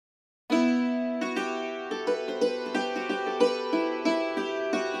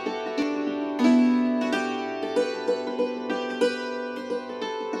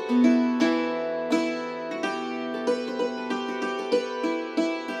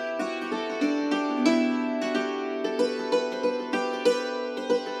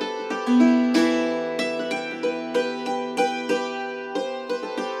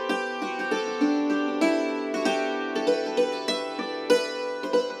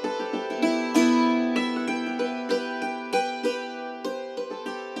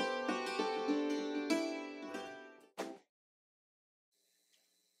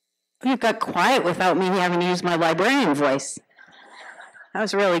You got quiet without me having to use my librarian voice. That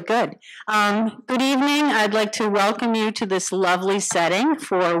was really good. Good evening. I'd like to welcome you to this lovely setting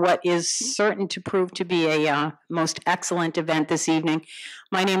for what is certain to prove to be a most excellent event this evening.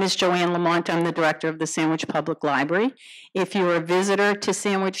 My name is Joanne Lamont. I'm the director of the Sandwich Public Library. If you're a visitor to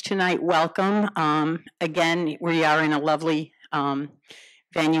Sandwich tonight, welcome. Again, we are in a lovely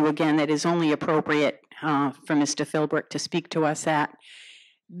venue again that is only appropriate for Mr. Philbrick to speak to us at.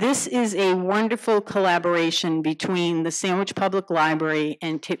 This is a wonderful collaboration between the Sandwich Public Library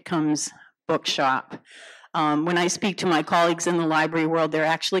and Titcomb's Bookshop. When I speak to my colleagues in the library world, they're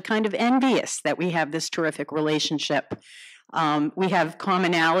actually kind of envious that we have this terrific relationship. We have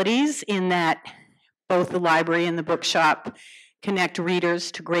commonalities in that both the library and the bookshop connect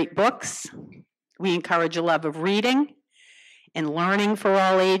readers to great books. We encourage a love of reading and learning for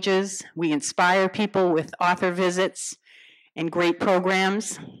all ages. We inspire people with author visits and great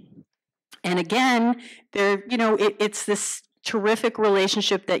programs. And again, it's this terrific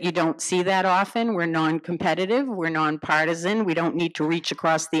relationship that you don't see that often. We're non-competitive, we're non-partisan, we don't need to reach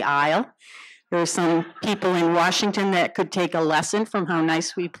across the aisle. There are some people in Washington that could take a lesson from how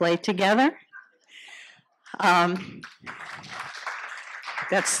nice we play together. That's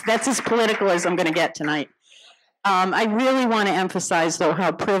as political as I'm gonna get tonight. I really want to emphasize, though,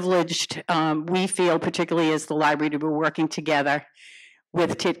 how privileged we feel, particularly as the library, to be working together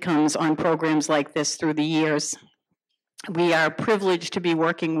with Titcombs on programs like this through the years. We are privileged to be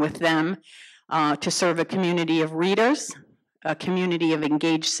working with them to serve a community of readers, a community of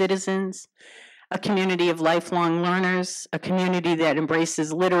engaged citizens, a community of lifelong learners, a community that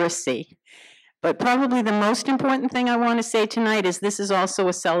embraces literacy. But probably the most important thing I want to say tonight is this is also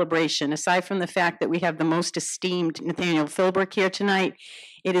a celebration. Aside from the fact that we have the most esteemed Nathaniel Philbrick here tonight,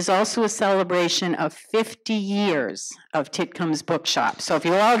 it is also a celebration of 50 years of Titcomb's Bookshop. So if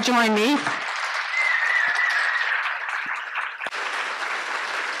you'll all join me.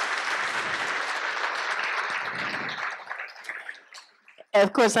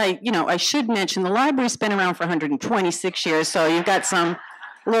 Of course, I should mention the library's been around for 126 years, so you've got a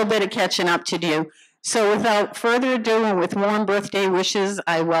little bit of catching up to do. So without further ado, and with warm birthday wishes,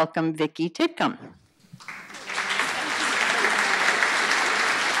 I welcome Vicki Titcomb.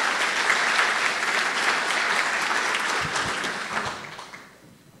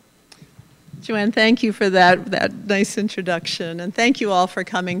 Joanne, thank you for that nice introduction, and thank you all for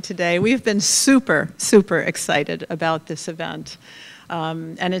coming today. We've been super, super excited about this event.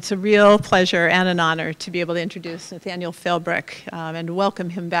 And it's a real pleasure and an honor to be able to introduce Nathaniel Philbrick and welcome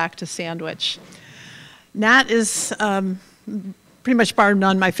him back to Sandwich. Nat is pretty much bar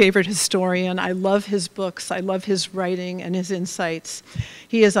none my favorite historian. I love his books, I love his writing and his insights.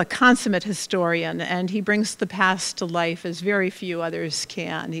 He is a consummate historian, and he brings the past to life as very few others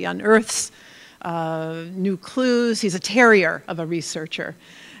can. He unearths new clues. He's a terrier of a researcher,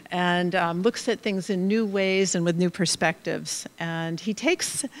 and looks at things in new ways and with new perspectives. And he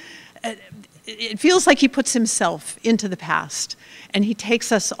takes, it feels like he puts himself into the past, and he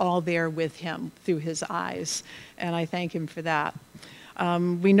takes us all there with him through his eyes, and I thank him for that.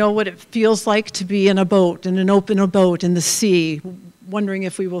 We know what it feels like to be in a boat, in an open boat in the sea, wondering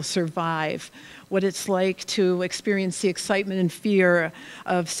if we will survive, what it's like to experience the excitement and fear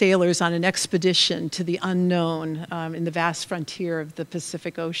of sailors on an expedition to the unknown in the vast frontier of the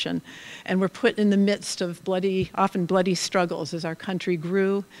Pacific Ocean. And we're put in the midst of often bloody struggles as our country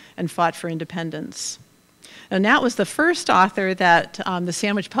grew and fought for independence. And Nat was the first author that the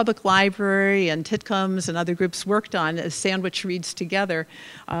Sandwich Public Library and Titcombs and other groups worked on as Sandwich Reads Together,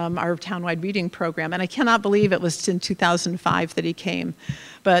 our townwide reading program. And I cannot believe it was in 2005 that he came.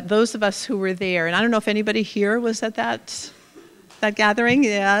 But those of us who were there, and I don't know if anybody here was at that gathering,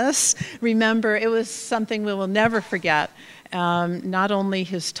 yes, remember, it was something we will never forget. Not only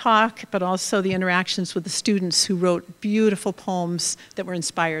his talk, but also the interactions with the students who wrote beautiful poems that were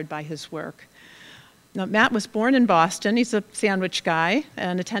inspired by his work. Now, Matt was born in Boston. He's a Sandwich guy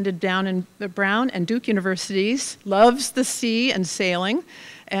and attended Brown and Duke universities, loves the sea and sailing,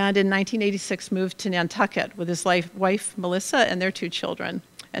 and in 1986 moved to Nantucket with his wife, Melissa, and their 2 children.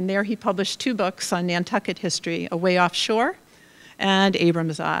 And there he published 2 books on Nantucket history, Away Offshore and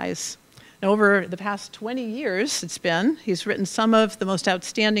Abram's Eyes. And over the past 20 years, he's written some of the most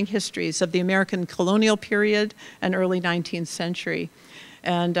outstanding histories of the American colonial period and early 19th century.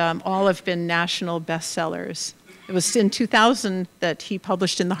 And all have been national bestsellers. It was in 2000 that he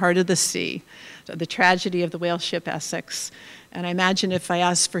published In the Heart of the Sea, The Tragedy of the Whale Ship Essex. And I imagine if I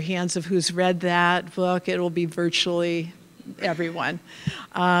ask for hands of who's read that book, it will be virtually everyone.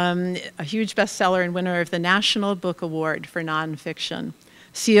 A huge bestseller and winner of the National Book Award for Nonfiction.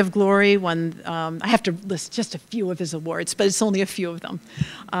 Sea of Glory won, I have to list just a few of his awards, but it's only a few of them.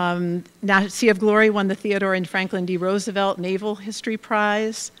 Now, Sea of Glory won the Theodore and Franklin D. Roosevelt Naval History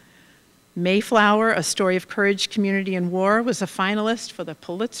Prize. Mayflower, A Story of Courage, Community, and War, was a finalist for the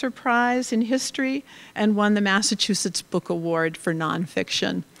Pulitzer Prize in History and won the Massachusetts Book Award for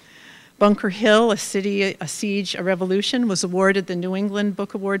nonfiction. Bunker Hill, A City, a Siege, a Revolution, was awarded the New England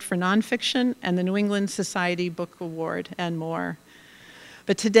Book Award for nonfiction and the New England Society Book Award, and more.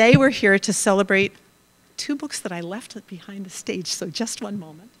 But today we're here to celebrate two books that I left behind the stage, so just one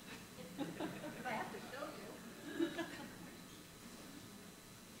moment.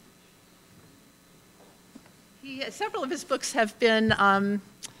 Several of his books have been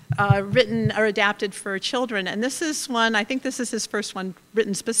written or adapted for children, and this is one, I think this is his first one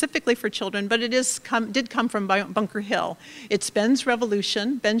written specifically for children, but it did come from Bunker Hill. It's Ben's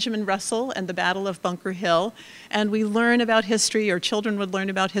Revolution, Benjamin Russell and the Battle of Bunker Hill, and we learn about history, or children would learn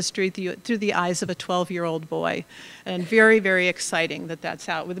about history through the eyes of a 12-year-old boy, and very, very exciting that that's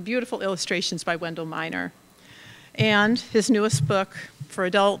out, with beautiful illustrations by Wendell Miner. And his newest book for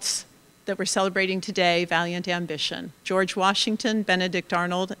adults that we're celebrating today, Valiant Ambition, George Washington, Benedict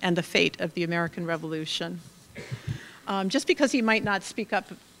Arnold, and the Fate of the American Revolution. Just because he might not speak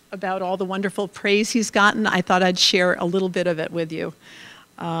up about all the wonderful praise he's gotten, I thought I'd share a little bit of it with you.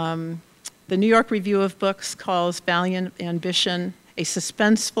 The New York Review of Books calls Valiant Ambition a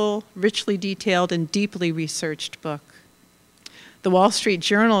suspenseful, richly detailed, and deeply researched book. The Wall Street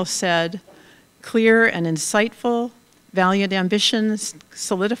Journal said, clear and insightful, Valiant Ambition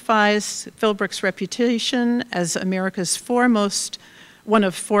solidifies Philbrick's reputation as one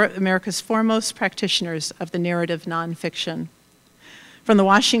of America's foremost practitioners of the narrative nonfiction. From the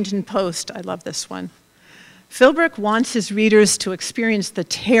Washington Post, I love this one. Philbrick wants his readers to experience the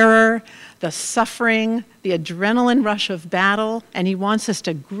terror, the suffering, the adrenaline rush of battle, and he wants us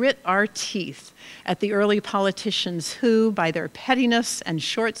to grit our teeth at the early politicians who, by their pettiness and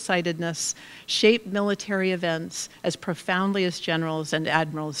short-sightedness, shaped military events as profoundly as generals and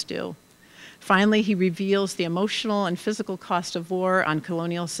admirals do. Finally, he reveals the emotional and physical cost of war on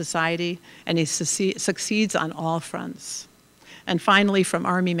colonial society, and he succeeds on all fronts. And finally, from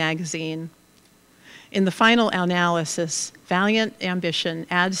Army Magazine, in the final analysis, Valiant Ambition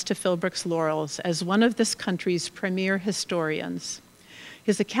adds to Philbrick's laurels as one of this country's premier historians.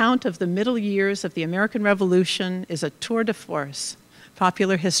 His account of the middle years of the American Revolution is a tour de force,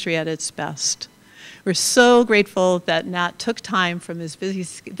 popular history at its best. We're so grateful that Nat took time from his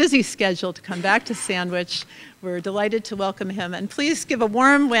busy schedule to come back to Sandwich. We're delighted to welcome him, and please give a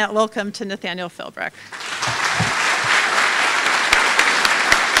warm welcome to Nathaniel Philbrick.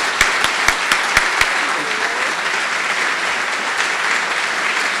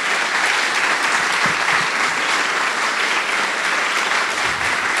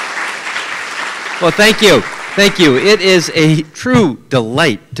 Well, thank you. Thank you. It is a true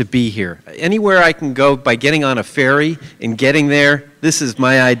delight to be here. Anywhere I can go by getting on a ferry and getting there, this is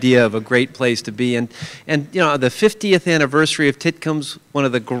my idea of a great place to be. And you know, the 50th anniversary of Titcomb's, one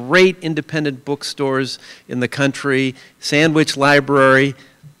of the great independent bookstores in the country, Sandwich Library,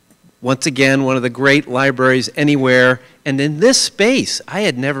 once again, one of the great libraries anywhere. And in this space, I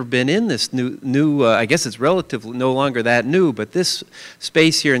had never been in this new I guess it's relatively no longer that new, but this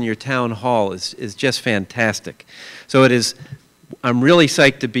space here in your town hall is just fantastic. So it is, I'm really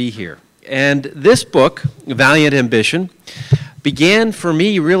psyched to be here. And this book, Valiant Ambition, began for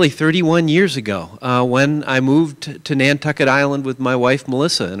me really 31 years ago when I moved to Nantucket Island with my wife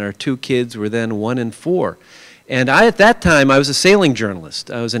Melissa, and our two kids were then 1 and 4. And at that time, I was a sailing journalist.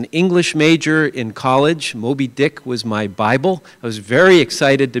 I was an English major in college. Moby Dick was my Bible. I was very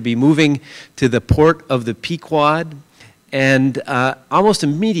excited to be moving to the port of the Pequod. And almost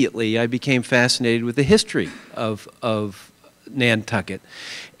immediately, I became fascinated with the history of Nantucket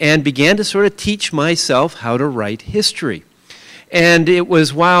and began to sort of teach myself how to write history. And it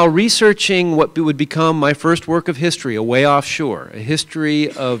was while researching what would become my first work of history, A Way Offshore, a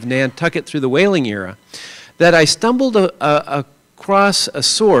history of Nantucket through the whaling era, that I stumbled across a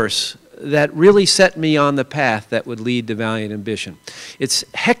source that really set me on the path that would lead to Valiant Ambition. It's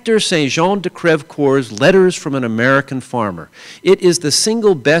Hector St. Jean de Crèvecoeur's Letters from an American Farmer. It is the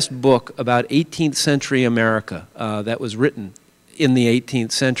single best book about 18th century America that was written in the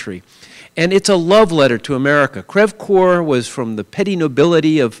 18th century. And it's a love letter to America. Crèvecoeur was from the petty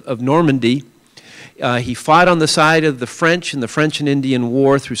nobility of Normandy. He fought on the side of the French in the French and Indian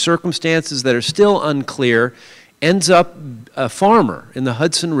War through circumstances that are still unclear, ends up a farmer in the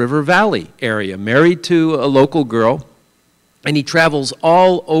Hudson River Valley area, married to a local girl, and he travels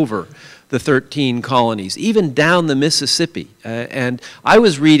all over the 13 colonies, even down the Mississippi. And I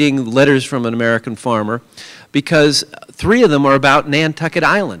was reading Letters from an American Farmer because 3 of them are about Nantucket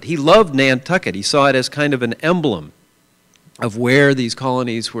Island. He loved Nantucket. He saw it as kind of an emblem of where these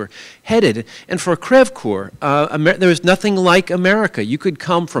colonies were headed. And for Crèvecoeur, there was nothing like America. You could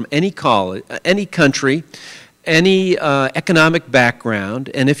come from any country, any economic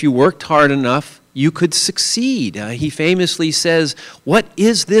background, and if you worked hard enough, you could succeed. He famously says, "What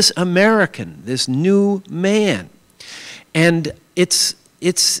is this American, this new man?" And it's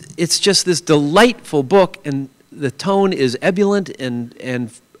just this delightful book, and the tone is ebullient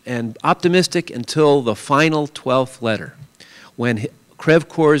and optimistic until the final 12th letter, when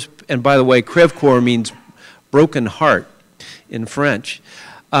Crèvecoeur's, and by the way, Crèvecoeur means broken heart in French,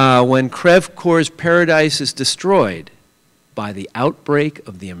 when Crèvecoeur's paradise is destroyed by the outbreak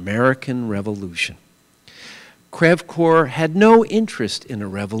of the American Revolution. Crèvecoeur had no interest in a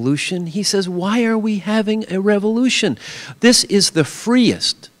revolution. He says, why are we having a revolution? This is the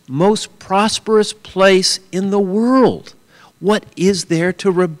freest, most prosperous place in the world. What is there to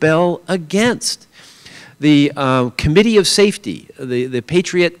rebel against? The Committee of Safety, the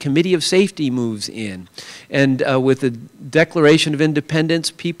Patriot Committee of Safety moves in. And with the Declaration of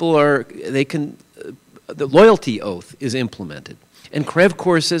Independence, the loyalty oath is implemented. And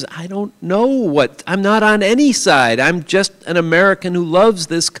Crèvecoeur says, I don't know I'm not on any side. I'm just an American who loves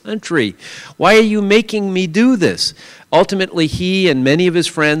this country. Why are you making me do this? Ultimately, he and many of his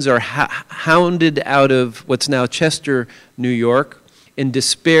friends are hounded out of what's now Chester, New York. In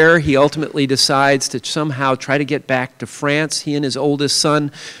despair, he ultimately decides to somehow try to get back to France. He and his oldest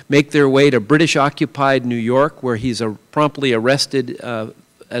son make their way to British-occupied New York, where he's promptly arrested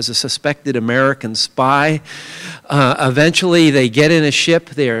as a suspected American spy. Eventually, they get in a ship.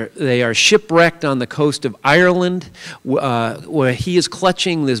 They are shipwrecked on the coast of Ireland, where he is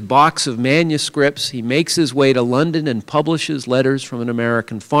clutching this box of manuscripts. He makes his way to London and publishes Letters from an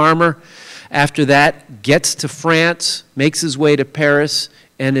American Farmer. After that, gets to France, makes his way to Paris,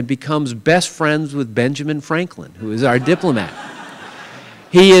 and it becomes best friends with Benjamin Franklin, who is our diplomat.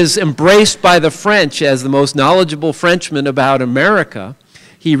 He is embraced by the French as the most knowledgeable Frenchman about America.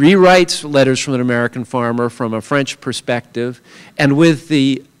 He rewrites Letters from an American Farmer from a French perspective, and with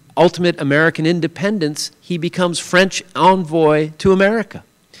the ultimate American independence, he becomes French envoy to America.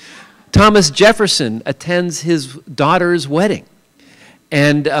 Thomas Jefferson attends his daughter's wedding.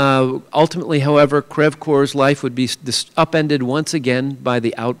 And ultimately, however, Crèvecoeur's life would be upended once again by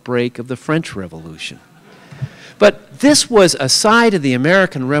the outbreak of the French Revolution. But this was a side of the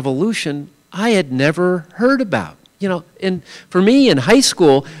American Revolution I had never heard about. You know, for me in high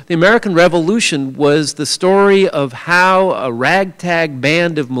school, the American Revolution was the story of how a ragtag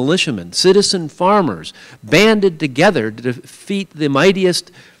band of militiamen, citizen farmers, banded together to defeat the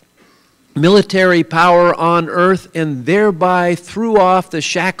mightiest military power on earth and thereby threw off the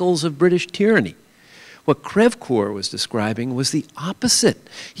shackles of British tyranny. What Crèvecoeur was describing was the opposite.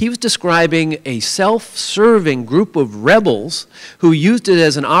 He was describing a self-serving group of rebels who used it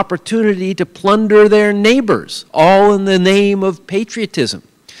as an opportunity to plunder their neighbors, all in the name of patriotism.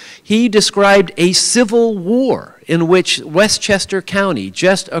 He described a civil war in which Westchester County,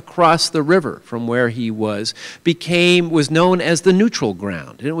 just across the river from where he was known as the neutral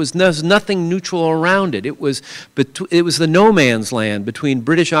ground. And there's nothing neutral around it. It was the no man's land between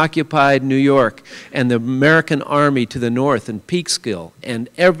British-occupied New York and the American army to the north in Peekskill. And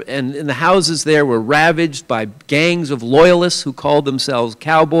the houses there were ravaged by gangs of loyalists who called themselves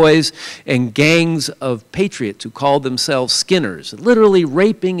cowboys and gangs of patriots who called themselves skinners, literally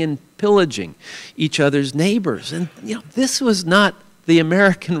raping and pillaging each other's neighbors. And you know, this was not the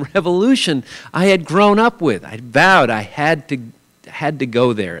American Revolution I had grown up with. I vowed I had to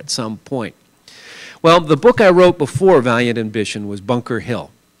go there at some point. Well, the book I wrote before Valiant Ambition was Bunker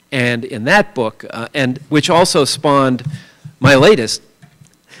Hill. And in that book, which also spawned my latest,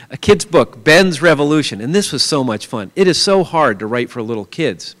 a kid's book, Ben's Revolution. And this was so much fun. It is so hard to write for little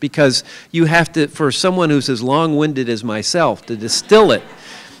kids because you have to, for someone who's as long-winded as myself, to distill it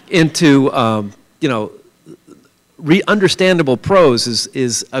into, understandable prose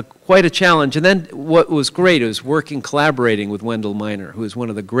is quite a challenge. And then what was great was collaborating with Wendell Miner, who is one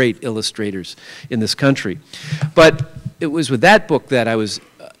of the great illustrators in this country. But it was with that book that I was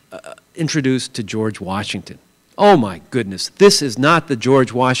introduced to George Washington. Oh my goodness, this is not the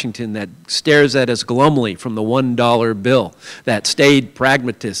George Washington that stares at us glumly from the $1 bill, that staid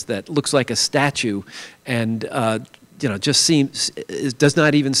pragmatist that looks like a statue and does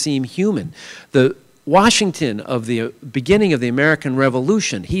not even seem human. The Washington of the beginning of the American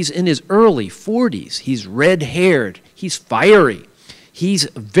Revolution, he's in his early 40s. He's red-haired. He's fiery. He's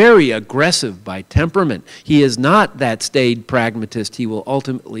very aggressive by temperament. He is not that staid pragmatist he will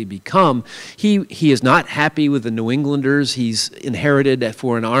ultimately become. He is not happy with the New Englanders he's inherited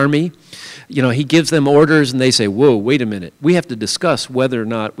for an army. You know, he gives them orders and they say, whoa, wait a minute. We have to discuss whether or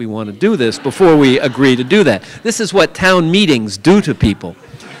not we want to do this before we agree to do that. This is what town meetings do to people.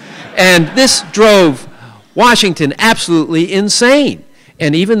 And this drove Washington absolutely insane.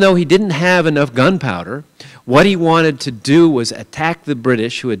 And even though he didn't have enough gunpowder, what he wanted to do was attack the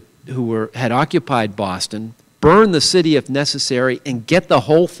British who had occupied Boston, burn the city if necessary, and get the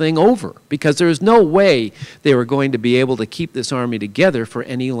whole thing over, because there was no way they were going to be able to keep this army together for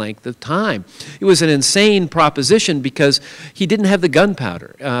any length of time. It was an insane proposition because he didn't have the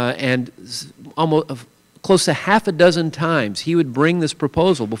gunpowder, and almost close to half a dozen times he would bring this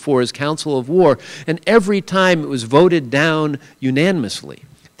proposal before his Council of War, and every time it was voted down unanimously.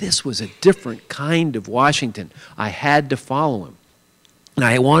 This was a different kind of Washington. I had to follow him. And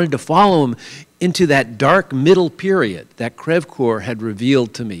I wanted to follow him into that dark middle period that Crevecoeur had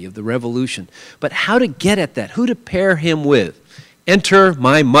revealed to me of the Revolution. But how to get at that? Who to pair him with? Enter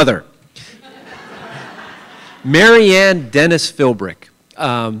my mother, Mary Ann Dennis Philbrick.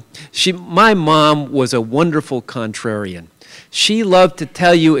 My mom was a wonderful contrarian. She loved to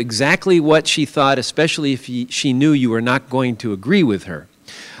tell you exactly what she thought, especially if she knew you were not going to agree with her.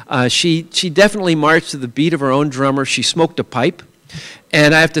 She definitely marched to the beat of her own drummer. She smoked a pipe.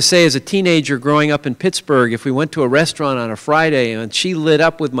 And I have to say, as a teenager growing up in Pittsburgh, if we went to a restaurant on a Friday and she lit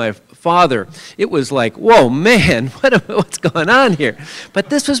up with my father, it was like, whoa, man, what's going on here? But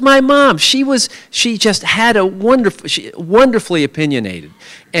this was my mom. She just had wonderfully opinionated.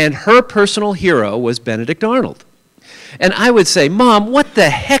 And her personal hero was Benedict Arnold. And I would say, Mom, what the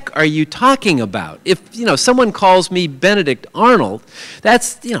heck are you talking about? If, someone calls me Benedict Arnold,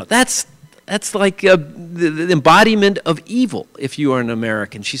 that's like the embodiment of evil if you are an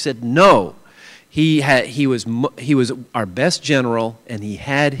American. She said, no, he was our best general, and he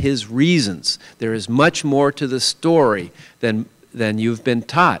had his reasons. There is much more to the story than you've been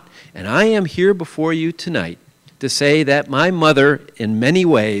taught. And I am here before you tonight to say that my mother, in many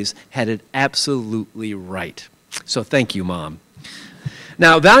ways, had it absolutely right. So thank you, Mom.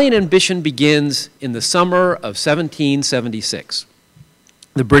 Now, Valiant Ambition begins in the summer of 1776.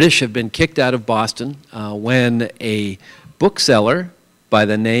 The British have been kicked out of Boston when a bookseller by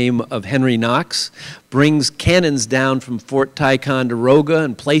the name of Henry Knox brings cannons down from Fort Ticonderoga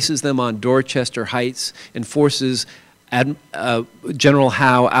and places them on Dorchester Heights and forces General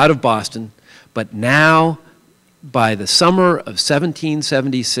Howe out of Boston. But now, by the summer of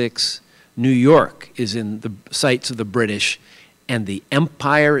 1776, New York is in the sights of the British, and the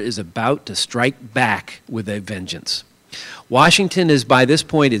empire is about to strike back with a vengeance. Washington is, by this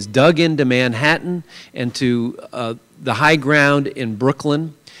point, is dug into Manhattan and to the high ground in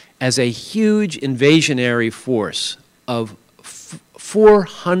Brooklyn as a huge invasionary force of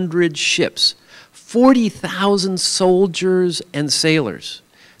 400 ships, 40,000 soldiers and sailors.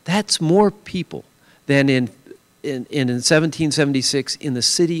 That's more people than in 1776 in the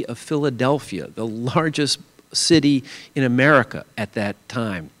city of Philadelphia, the largest city in America at that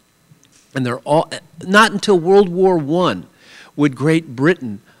time. And they're all, not until World War I would Great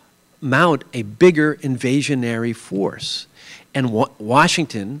Britain mount a bigger invasionary force. And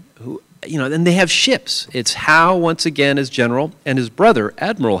Washington, and they have ships. It's Howe, once again, as general, and his brother,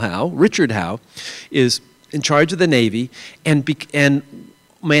 Admiral Howe, Richard Howe, is in charge of the Navy, and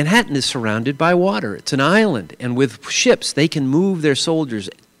Manhattan is surrounded by water. It's an island, and with ships, they can move their soldiers.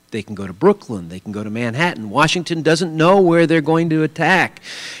 They can go to Brooklyn. They can go to Manhattan. Washington doesn't know where they're going to attack.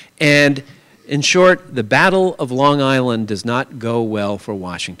 And in short, the Battle of Long Island does not go well for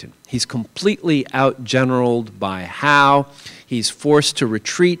Washington. He's completely out-generaled by Howe. He's forced to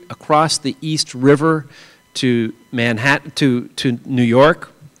retreat across the East River to Manhattan, to New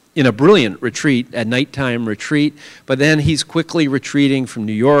York, in a brilliant retreat, a nighttime retreat, but then he's quickly retreating from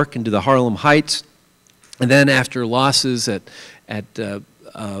New York into the Harlem Heights, and then after losses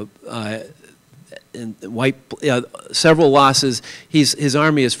several losses, his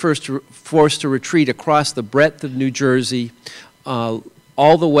army is forced to retreat across the breadth of New Jersey,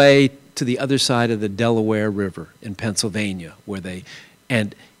 all the way to the other side of the Delaware River in Pennsylvania,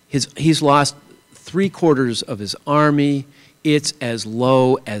 he's lost 3/4 of his army. It's as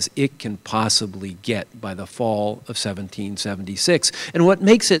low as it can possibly get by the fall of 1776. And what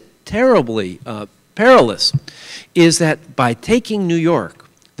makes it terribly perilous is that by taking New York,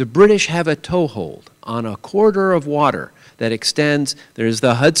 the British have a toehold on a corridor of water that extends. There's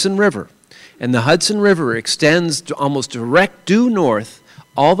the Hudson River, and the Hudson River extends almost direct due north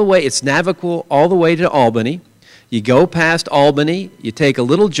all the way. It's navigable all the way to Albany. You go past Albany, you take a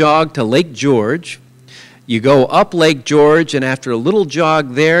little jog to Lake George, you go up Lake George, and after a little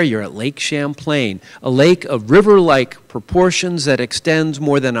jog there, you're at Lake Champlain, a lake of river-like proportions that extends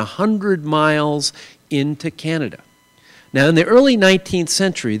more than 100 miles into Canada. Now, in the early 19th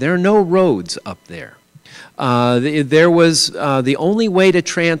century, there are no roads up there. The only way to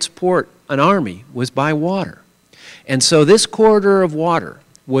transport an army was by water. And so this corridor of water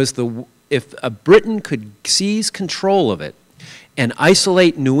was if a Britain could seize control of it and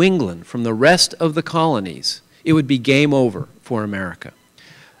isolate New England from the rest of the colonies, it would be game over for America.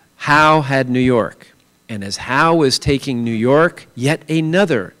 Howe had New York, and as Howe was taking New York, yet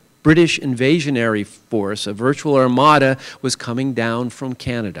another British invasionary force, a virtual armada, was coming down from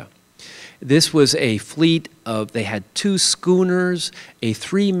Canada. This was a fleet they had 2 schooners, a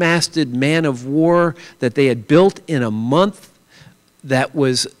 3-masted man of war that they had built in a month that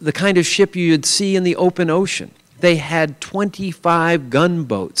was the kind of ship you'd see in the open ocean. They had 25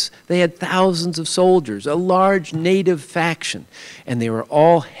 gunboats. They had thousands of soldiers, a large native faction, and they were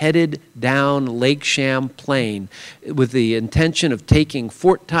all headed down Lake Champlain with the intention of taking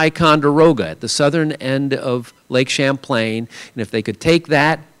Fort Ticonderoga at the southern end of Lake Champlain. And if they could take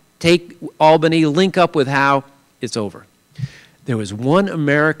that, take Albany, link up with Howe, it's over. There was one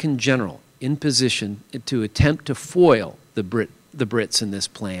American general in position to attempt to foil the Brits in this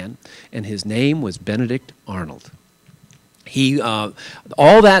plan, and his name was Benedict Arnold.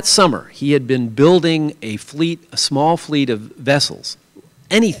 All that summer, he had been building a small fleet of vessels,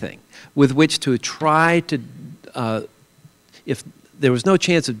 anything with which to try to, if there was no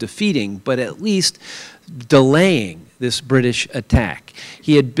chance of defeating, but at least delaying this British attack.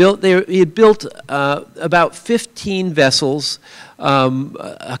 He had built about 15 vessels,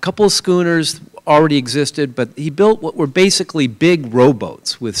 a couple of schooners already existed, but he built what were basically big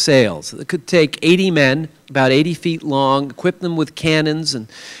rowboats with sails that could take 80 men, about 80 feet long, equip them with cannons, and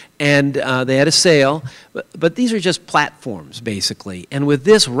they had a sail. But these are just platforms, basically. And with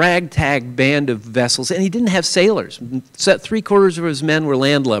this ragtag band of vessels, and he didn't have sailors. 3/4 of his men were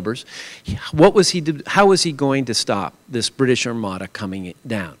landlubbers. How was he going to stop this British Armada coming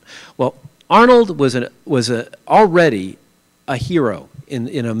down? Well, Arnold was already a hero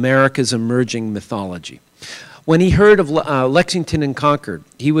in America's emerging mythology. When he heard of Lexington and Concord,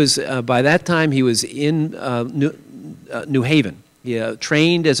 by that time he was in New Haven. He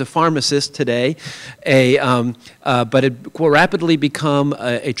trained as a pharmacist today, but had rapidly become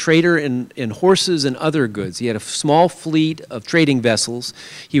a trader in horses and other goods. He had a small fleet of trading vessels.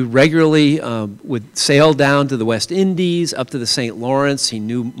 He regularly would sail down to the West Indies, up to the St. Lawrence. He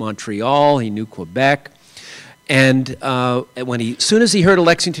knew Montreal. He knew Quebec. And as soon as he heard of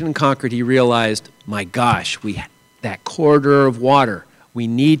Lexington and Concord, he realized, my gosh, that corridor of water, we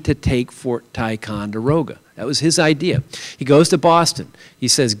need to take Fort Ticonderoga. That was his idea. He goes to Boston. He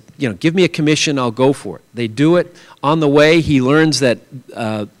says, give me a commission, I'll go for it. They do it. On the way, he learns that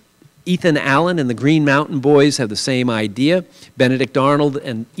Ethan Allen and the Green Mountain Boys have the same idea. Benedict Arnold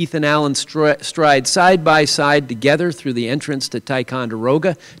and Ethan Allen stride side by side together through the entrance to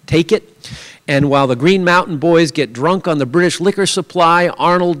Ticonderoga, take it. And while the Green Mountain Boys get drunk on the British liquor supply,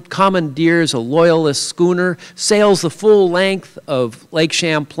 Arnold commandeers a loyalist schooner, sails the full length of Lake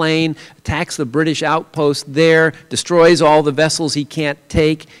Champlain, attacks the British outpost there, destroys all the vessels he can't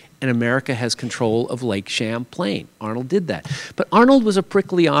take, and America has control of Lake Champlain. Arnold did that. But Arnold was a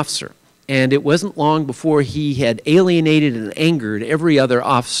prickly officer, and it wasn't long before he had alienated and angered every other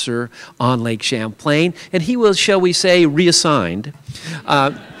officer on Lake Champlain, and he was, shall we say, reassigned.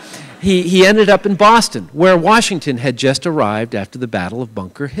 He ended up in Boston, where Washington had just arrived after the Battle of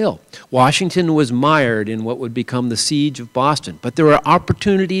Bunker Hill. Washington was mired in what would become the Siege of Boston, but there were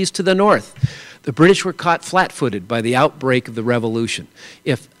opportunities to the north. The British were caught flat-footed by the outbreak of the Revolution.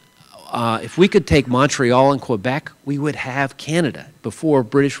 If we could take Montreal and Quebec, we would have Canada before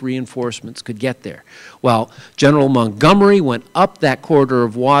British reinforcements could get there. Well, General Montgomery went up that corridor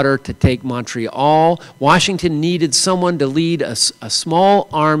of water to take Montreal. Washington needed someone to lead a small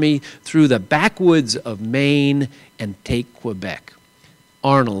army through the backwoods of Maine and take Quebec.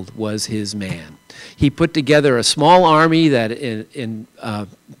 Arnold was his man. He put together a small army that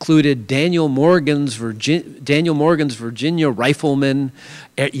included Daniel Morgan's Virginia riflemen.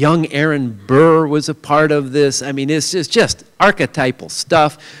 Young Aaron Burr was a part of this. I mean, it's just archetypal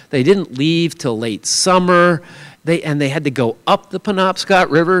stuff. They didn't leave till late summer. They had to go up the Penobscot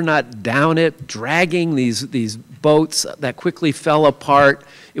River, not down it, dragging these boats that quickly fell apart.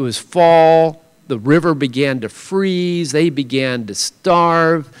 It was fall. The river began to freeze. They began to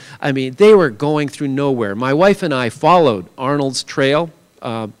starve. I mean, they were going through nowhere. My wife and I followed Arnold's trail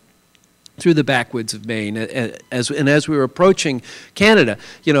through the backwoods of Maine. As we were approaching Canada,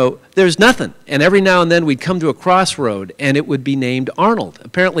 you know, there's nothing. And every now and then we'd come to a crossroad and it would be named Arnold.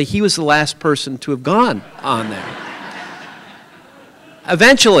 Apparently he was the last person to have gone on there.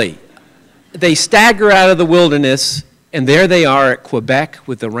 Eventually, they stagger out of the wilderness, and there they are at Quebec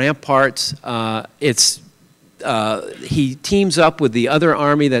with the ramparts. He teams up with the other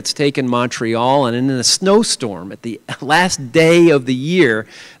army that's taken Montreal, and in a snowstorm at the last day of the year,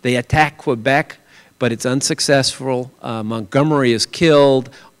 they attack Quebec, but it's unsuccessful. Montgomery is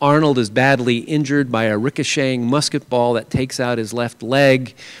killed. Arnold is badly injured by a ricocheting musket ball that takes out his left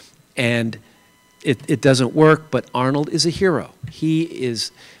leg, and it doesn't work, but Arnold is a hero. He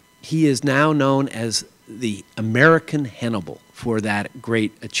is now known as the American Hannibal for that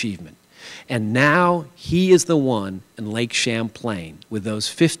great achievement. And now he is the one in Lake Champlain with those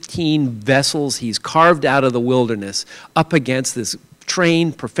 15 vessels he's carved out of the wilderness up against this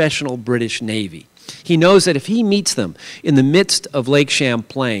trained professional British Navy. He knows that if he meets them in the midst of Lake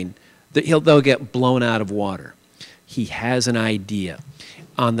Champlain, that they'll get blown out of water. He has an idea.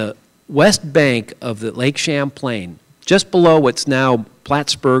 On the west bank of the Lake Champlain, just below what's now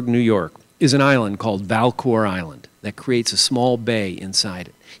Plattsburgh, New York, is an island called Valcour Island that creates a small bay inside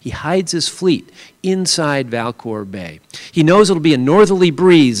it. He hides his fleet inside Valcour Bay. He knows it'll be a northerly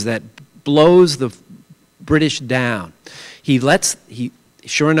breeze that blows the British down.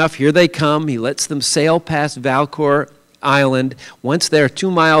 Sure enough, here they come. He lets them sail past Valcour Island. Once they're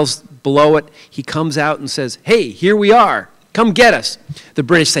 2 miles below it, he comes out and says, "Hey, here we are. Come get us." The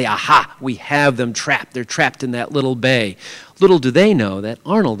British say, "Aha, we have them trapped. They're trapped in that little bay." Little do they know that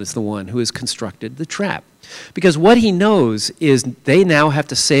Arnold is the one who has constructed the trap. Because what he knows is they now have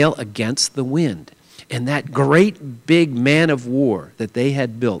to sail against the wind. And that great big man of war that they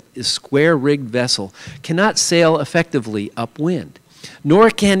had built, his square-rigged vessel, cannot sail effectively upwind.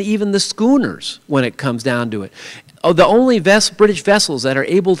 Nor can even the schooners when it comes down to it. The only British vessels that are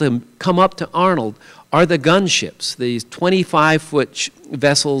able to come up to Arnold are the gunships, these 25-foot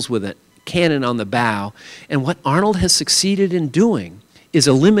vessels with a cannon on the bow. And what Arnold has succeeded in doing is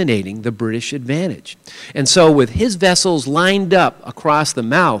eliminating the British advantage. And so with his vessels lined up across the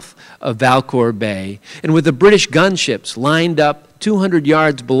mouth of Valcour Bay, and with the British gunships lined up 200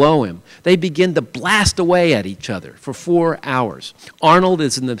 yards below him, they begin to blast away at each other for 4 hours. Arnold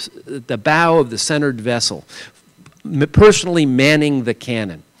is in the bow of the centered vessel, personally manning the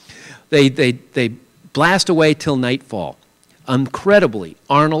cannon. They blast away till nightfall. Incredibly,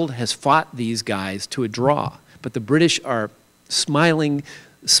 Arnold has fought these guys to a draw, but the British are smiling,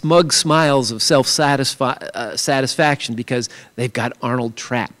 smug smiles of self-satisfaction because they've got Arnold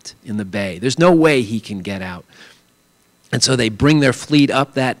trapped in the bay. There's no way he can get out. And so they bring their fleet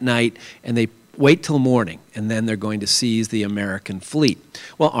up that night, and they wait till morning, and then they're going to seize the American fleet.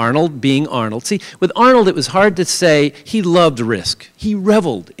 Well, Arnold being Arnold. See, with Arnold, it was hard to say he loved risk. He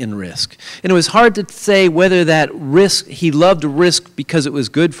reveled in risk. And it was hard to say whether that risk, he loved risk because it was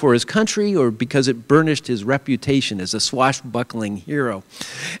good for his country or because it burnished his reputation as a swashbuckling hero.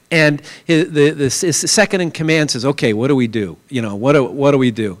 And his second in command says, "Okay, what do we do? You know, what do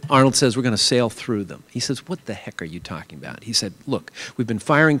we do?" Arnold says, "We're going to sail through them." He says, "What the heck are you talking about?" He said, "Look, we've been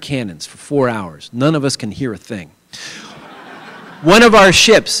firing cannons for 4 hours. None of us can hear a thing. One of our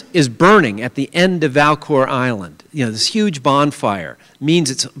ships is burning at the end of Valcour Island. You know, this huge bonfire means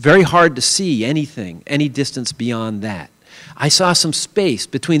it's very hard to see anything, any distance beyond that. I saw some space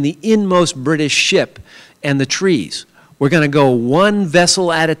between the inmost British ship and the trees. We're going to go one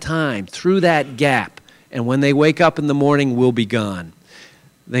vessel at a time through that gap, and when they wake up in the morning, we'll be gone."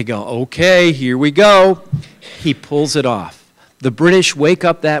 They go, "Okay, here we go." He pulls it off. The British wake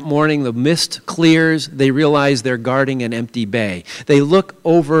up that morning, the mist clears, they realize they're guarding an empty bay. They look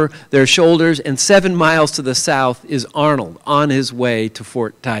over their shoulders, and 7 miles to the south is Arnold on his way to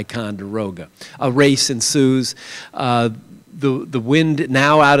Fort Ticonderoga. A race ensues. The wind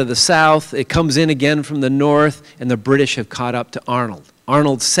now out of the south, it comes in again from the north, and the British have caught up to Arnold.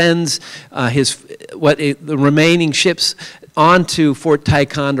 Arnold sends the remaining ships onto Fort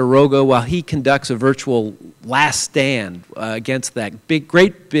Ticonderoga while he conducts a virtual last stand against that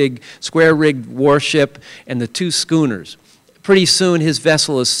great big square-rigged warship and the 2 schooners. Pretty soon his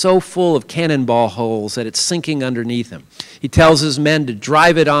vessel is so full of cannonball holes that it's sinking underneath him. He tells his men to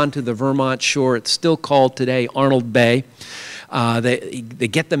drive it onto the Vermont shore. It's still called today Arnold Bay. They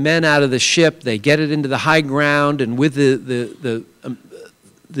get the men out of the ship, they get it into the high ground, and with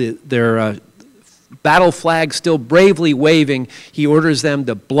their battle flag still bravely waving, he orders them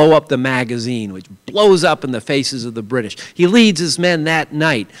to blow up the magazine, which blows up in the faces of the British. He leads his men that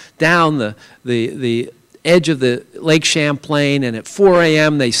night down the edge of the Lake Champlain, and at 4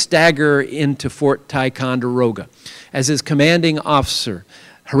 a.m. they stagger into Fort Ticonderoga. As his commanding officer,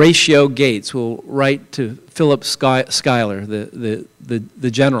 Horatio Gates, will write to Philip Schuyler,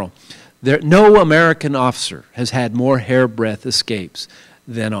 the general, no American officer has had more hairbreadth escapes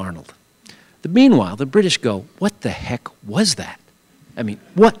than Arnold. Meanwhile, the British go, what the heck was that? I mean,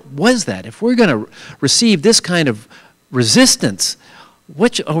 what was that? If we're going to receive this kind of resistance,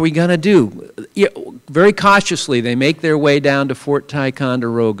 what are we going to do? Very cautiously, they make their way down to Fort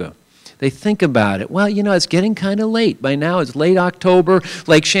Ticonderoga. They think about it. Well, you know, it's getting kind of late. By now, it's late October.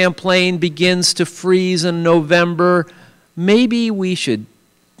 Lake Champlain begins to freeze in November. Maybe we should,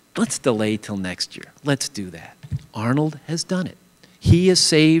 let's delay till next year. Let's do that. Arnold has done it. He has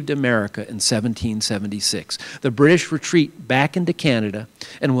saved America in 1776. The British retreat back into Canada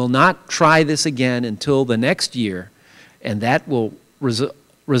and will not try this again until the next year, and that will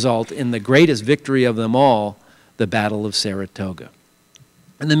result in the greatest victory of them all, the Battle of Saratoga.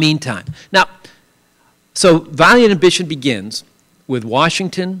 In the meantime, now, so Valiant Ambition begins with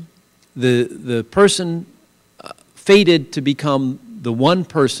Washington, the person fated to become the one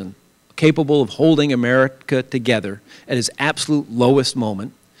person capable of holding America together at his absolute lowest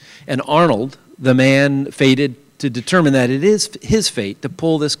moment, and Arnold, the man fated to determine that it is his fate to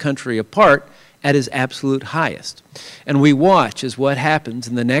pull this country apart at his absolute highest. And we watch as what happens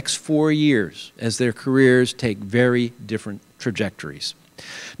in the next 4 years as their careers take very different trajectories.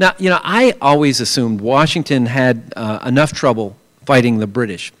 Now, you know, I always assumed Washington had enough trouble fighting the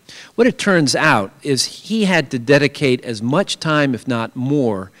British. What it turns out is he had to dedicate as much time, if not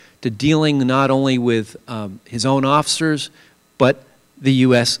more, to dealing not only with his own officers, but the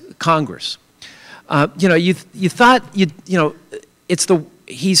U.S. Congress. You know, you thought it's the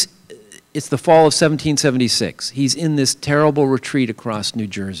fall of 1776. He's in this terrible retreat across New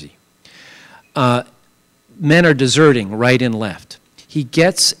Jersey. Men are deserting right and left. He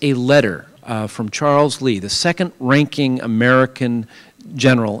gets a letter from Charles Lee, the second-ranking American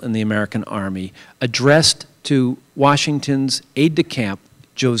general in the American Army, addressed to Washington's aide-de-camp,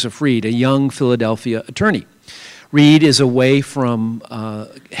 Joseph Reed, a young Philadelphia attorney. Reed is away from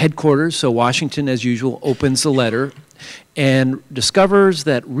headquarters, so Washington, as usual, opens the letter and discovers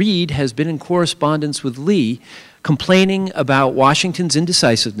that Reed has been in correspondence with Lee, complaining about Washington's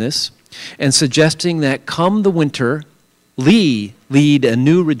indecisiveness and suggesting that come the winter, Lee lead a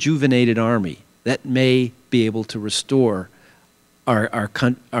new rejuvenated army that may be able to restore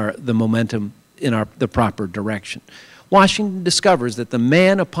the momentum in the proper direction. Washington discovers that the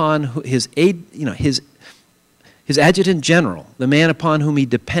man upon his adjutant general, the man upon whom he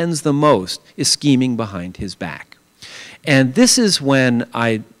depends the most, is scheming behind his back. And this is when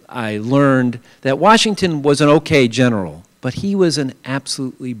I learned that Washington was an okay general, but he was an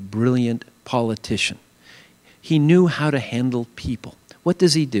absolutely brilliant politician. He knew how to handle people. What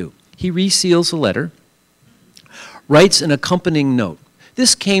does he do? He reseals a letter, writes an accompanying note.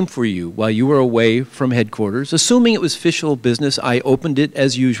 This came for you while you were away from headquarters. Assuming it was official business, I opened it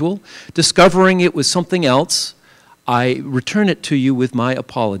as usual. Discovering it was something else, I return it to you with my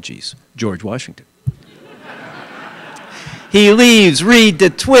apologies. George Washington. He leaves Reed to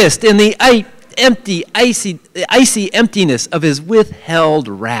twist in the icy emptiness of his withheld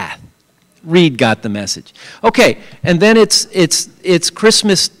wrath. Reed got the message. Okay, and then it's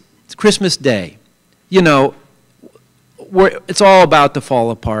Christmas Day. You know, it's all about to fall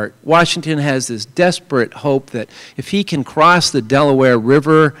apart. Washington has this desperate hope that if he can cross the Delaware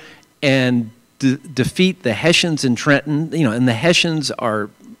River and defeat the Hessians in Trenton, you know, and the Hessians are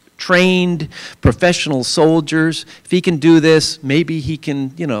trained professional soldiers, if he can do this, maybe he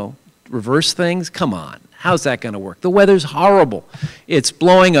can, you know, reverse things. Come on. How's that going to work? The weather's horrible. It's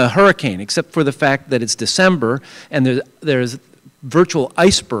blowing a hurricane, except for the fact that it's December and there's virtual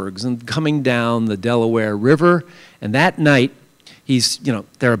icebergs and coming down the Delaware River. And that night,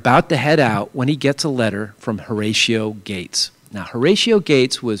 they're about to head out when he gets a letter from Horatio Gates. Now, Horatio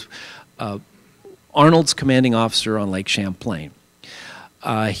Gates was Arnold's commanding officer on Lake Champlain.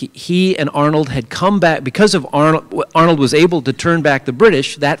 He and Arnold had come back, because of Arnold was able to turn back the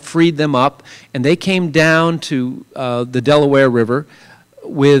British, that freed them up, and they came down to the Delaware River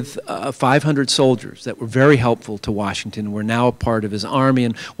with 500 soldiers that were very helpful to Washington and were now a part of his army.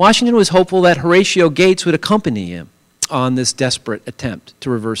 And Washington was hopeful that Horatio Gates would accompany him on this desperate attempt to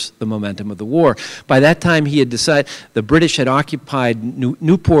reverse the momentum of the war. By that time, he had decided the British had occupied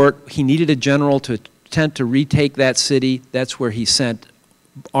Newport. He needed a general to attempt to retake that city. That's where he sent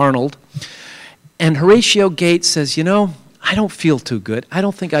Arnold. And Horatio Gates says, you know, I don't feel too good. I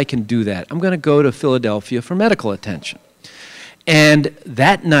don't think I can do that. I'm going to go to Philadelphia for medical attention. And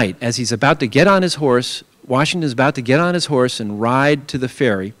that night, as he's about to get on his horse, Washington is about to get on his horse and ride to the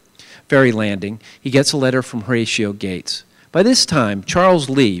ferry landing, he gets a letter from Horatio Gates. By this time, Charles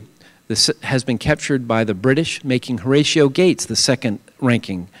Lee has been captured by the British, making Horatio Gates the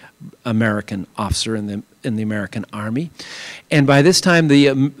second-ranking American officer in the American Army. And by this time,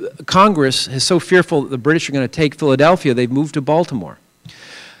 the Congress is so fearful that the British are going to take Philadelphia, they've moved to Baltimore.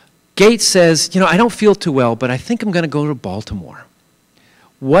 Gates says, you know, I don't feel too well, but I think I'm going to go to Baltimore.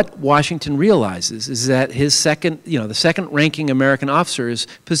 What Washington realizes is that the second-ranking American officer is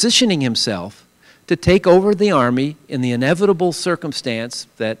positioning himself to take over the Army in the inevitable circumstance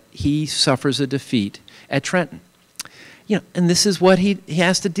that he suffers a defeat at Trenton. You know, and this is what he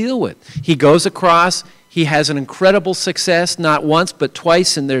has to deal with. He goes across, he has an incredible success, not once but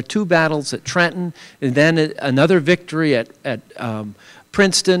twice, and there are 2 battles at Trenton, and then another victory at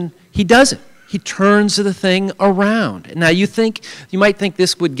Princeton. He does it. He turns the thing around. Now you might think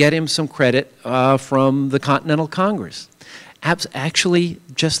this would get him some credit from the Continental Congress. Actually,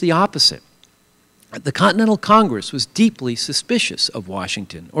 just the opposite. The Continental Congress was deeply suspicious of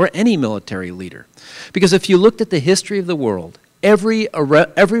Washington or any military leader, because if you looked at the history of the world, every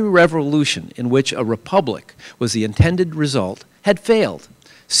revolution in which a republic was the intended result had failed.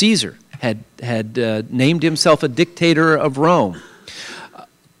 Caesar had named himself a dictator of Rome.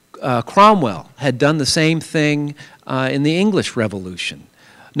 Cromwell had done the same thing in the English Revolution.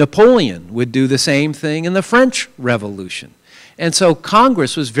 Napoleon would do the same thing in the French Revolution. And so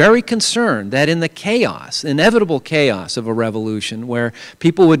Congress was very concerned that in the chaos, inevitable chaos of a revolution, where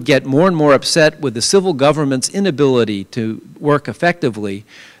people would get more and more upset with the civil government's inability to work effectively,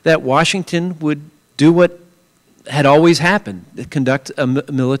 that Washington would do what had always happened, conduct a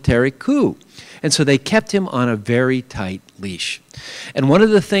military coup. And so they kept him on a very tight leash. And one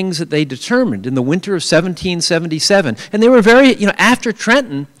of the things that they determined in the winter of 1777, and they were very, after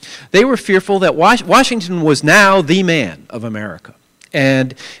Trenton, they were fearful that Washington was now the man of America.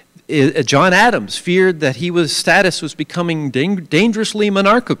 And John Adams feared that his status was becoming dangerously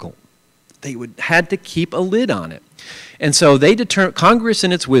monarchical. They had to keep a lid on it. And so Congress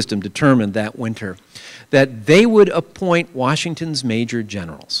in its wisdom determined that winter that they would appoint Washington's major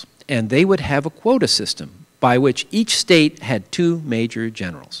generals. And they would have a quota system by which each state had 2 major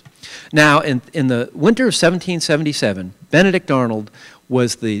generals. Now, in the winter of 1777, Benedict Arnold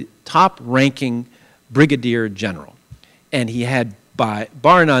was the top-ranking brigadier general, and he had,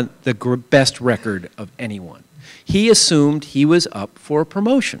 bar none, the best record of anyone. He assumed he was up for a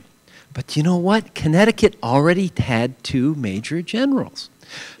promotion. But you know what? Connecticut already had 2 major generals.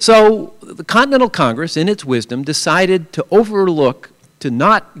 So the Continental Congress, in its wisdom, decided to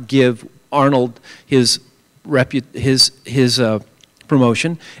not give Arnold his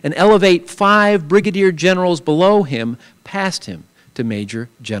promotion and elevate 5 brigadier generals below him past him to major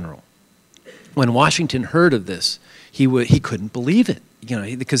general. When Washington heard of this, he couldn't believe it,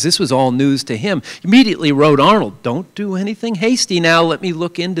 because this was all news to him. He immediately wrote Arnold, "Don't do anything hasty now, let me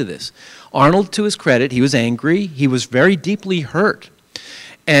look into this." Arnold, to his credit, he was angry, he was very deeply hurt.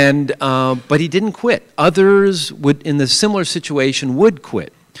 But he didn't quit. Others in the similar situation would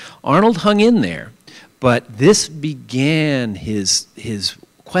quit. Arnold hung in there, but this began his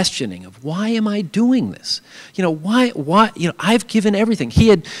questioning of, why am I doing this? Why? I've given everything.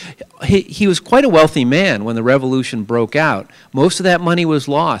 He was quite a wealthy man when the revolution broke out. Most of that money was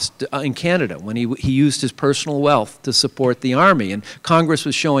lost in Canada when he used his personal wealth to support the army, and Congress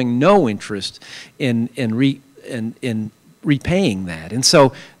was showing no interest in repaying that. And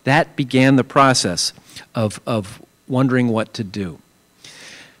so that began the process of wondering what to do.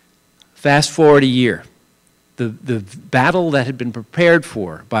 Fast forward a year. The battle that had been prepared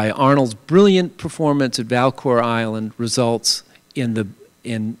for by Arnold's brilliant performance at Valcour Island results in the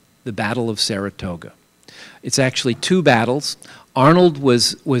Battle of Saratoga. It's actually 2 battles. Arnold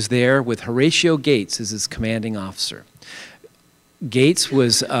was there with Horatio Gates as his commanding officer. Gates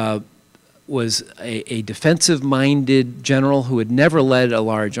was a defensive-minded general who had never led a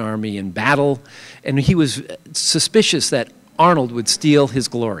large army in battle, and he was suspicious that Arnold would steal his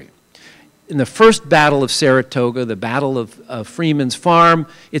glory. In the first battle of Saratoga, the Battle of Freeman's Farm,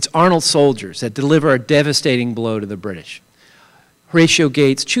 it's Arnold's soldiers that deliver a devastating blow to the British. Horatio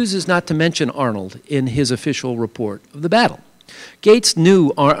Gates chooses not to mention Arnold in his official report of the battle. Gates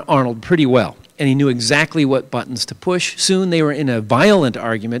knew Arnold pretty well, and he knew exactly what buttons to push. Soon they were in a violent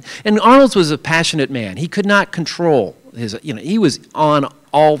argument, and Arnold was a passionate man. He could not control he was on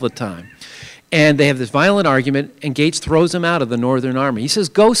all the time. And they have this violent argument, and Gates throws him out of the Northern Army. He says,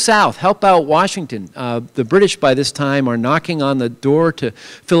 "Go south, help out Washington." The British by this time are knocking on the door to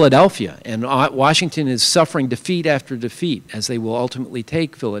Philadelphia, and Washington is suffering defeat after defeat as they will ultimately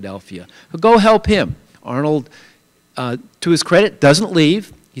take Philadelphia. Go help him. Arnold, to his credit, doesn't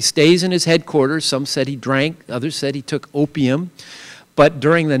leave. He stays in his headquarters. Some said he drank, others said he took opium. But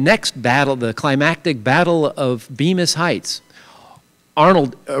during the next battle, the climactic Battle of Bemis Heights,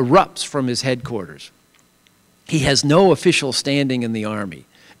 Arnold erupts from his headquarters. He has no official standing in the army,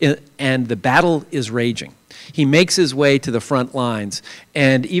 and the battle is raging. He makes his way to the front lines,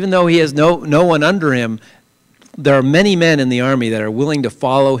 and even though he has no one under him, there are many men in the army that are willing to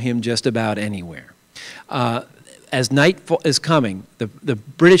follow him just about anywhere. As night is coming, the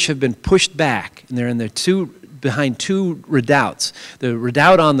British have been pushed back, and they're in behind two redoubts. The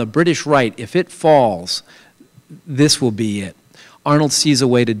redoubt on the British right, if it falls, this will be it. Arnold sees a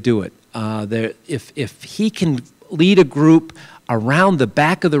way to do it. If he can lead a group around the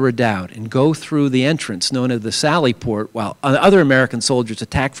back of the redoubt and go through the entrance known as the Sally Port, while other American soldiers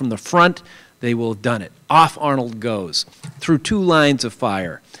attack from the front, they will have done it. Off Arnold goes, through two lines of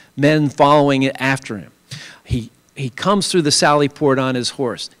fire, men following it after him. He comes through the Sally Port on his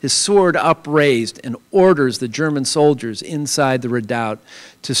horse, his sword upraised, and orders the German soldiers inside the redoubt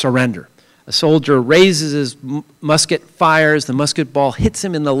to surrender. A soldier raises his musket, fires, the musket ball hits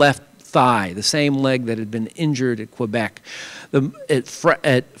him in the left thigh, the same leg that had been injured at Quebec. It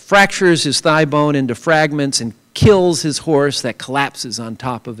fractures his thigh bone into fragments and kills his horse that collapses on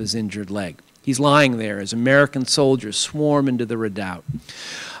top of his injured leg. He's lying there as American soldiers swarm into the redoubt.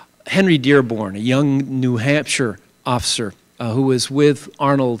 Henry Dearborn, a young New Hampshire officer who was with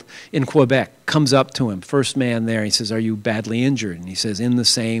Arnold in Quebec, comes up to him, first man there. He says, "Are you badly injured?" And he says, "In the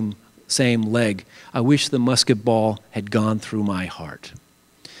same leg. I wish the musket ball had gone through my heart."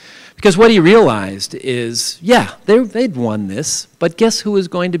 Because what he realized is, yeah, they'd won this, but guess who was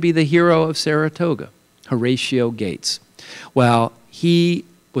going to be the hero of Saratoga? Horatio Gates. Well, he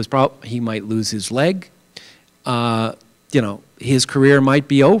might lose his leg. His career might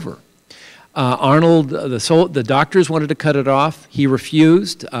be over. Arnold, the doctors wanted to cut it off. He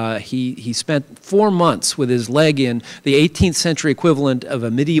refused. He spent 4 months with his leg in the 18th century equivalent of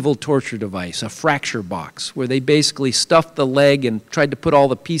a medieval torture device, a fracture box, where they basically stuffed the leg and tried to put all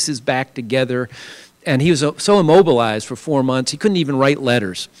the pieces back together. And he was so immobilized for 4 months, he couldn't even write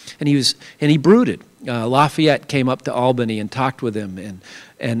letters. And he brooded. Lafayette came up to Albany and talked with him,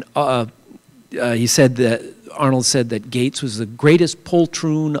 and he said that Arnold said that Gates was the greatest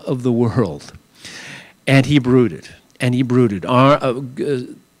poltroon of the world. And he brooded, and he brooded. The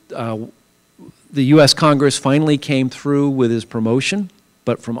U.S. Congress finally came through with his promotion,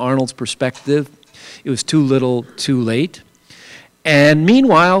 but from Arnold's perspective, it was too little, too late. And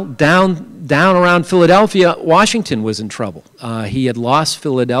meanwhile, down around Philadelphia, Washington was in trouble. He had lost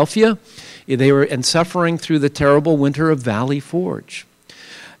Philadelphia. They were suffering through the terrible winter of Valley Forge.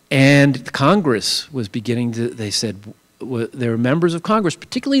 And Congress was beginning to, they said, there were members of Congress,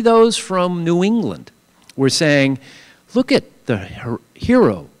 particularly those from New England, were saying, look at the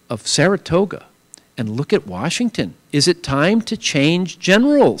hero of Saratoga and look at Washington. Is it time to change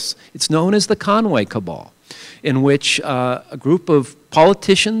generals? It's known as the Conway Cabal, in which a group of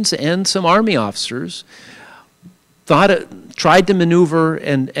politicians and some army officers tried to maneuver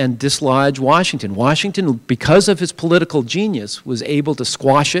and dislodge Washington. Washington, because of his political genius, was able to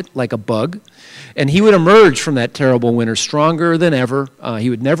squash it like a bug, and he would emerge from that terrible winter stronger than ever. He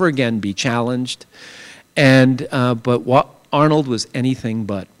would never again be challenged, but Arnold was anything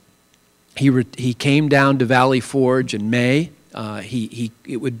but. He came down to Valley Forge in May.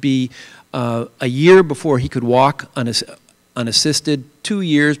 It would be a year before he could walk unassisted, 2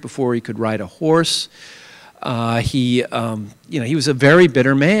 years before he could ride a horse. He was a very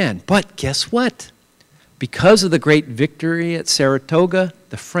bitter man. But guess what? Because of the great victory at Saratoga,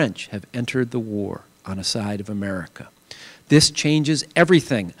 the French have entered the war on the side of America. This changes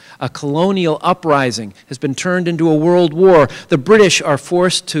everything. A colonial uprising has been turned into a world war. The British are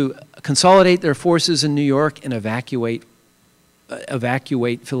forced to consolidate their forces in New York and evacuate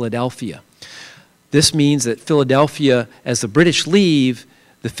Philadelphia. This means that Philadelphia, as the British leave,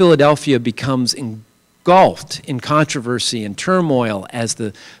 the Philadelphia becomes engulfed in controversy and turmoil as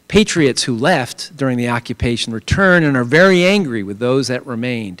the patriots who left during the occupation return and are very angry with those that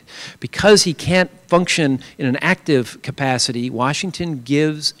remained. Because he can't function in an active capacity, Washington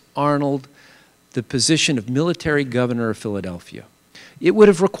gives Arnold the position of military governor of Philadelphia. It would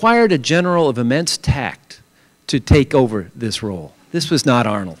have required a general of immense tact to take over this role. This was not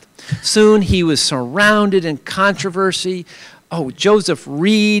Arnold. Soon he was surrounded in controversy. Oh, Joseph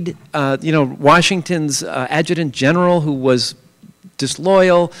Reed, Washington's adjutant general, who was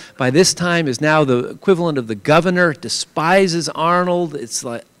disloyal, by this time is now the equivalent of the governor, despises Arnold. It's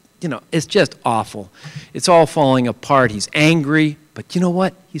like, it's just awful. It's all falling apart. He's angry, but you know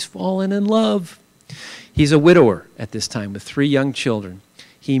what? He's fallen in love. He's a widower at this time with 3 young children.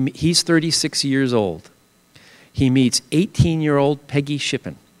 He's 36 years old. He meets 18-year-old Peggy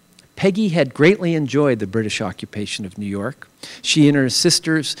Shippen. Peggy had greatly enjoyed the British occupation of New York. She and her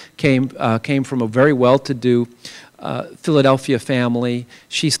sisters came from a very well-to-do Philadelphia family.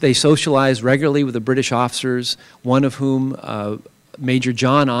 They socialized regularly with the British officers, one of whom, Major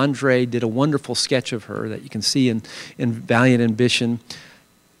John Andre, did a wonderful sketch of her that you can see in Valiant Ambition.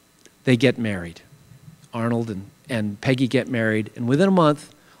 They get married. Arnold and Peggy get married, and within a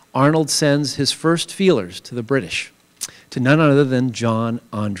month, Arnold sends his first feelers to the British, to none other than John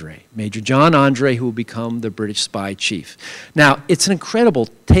Andre, Major John Andre, who will become the British spy chief. Now, it's an incredible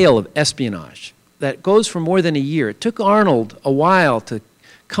tale of espionage that goes for more than a year. It took Arnold a while to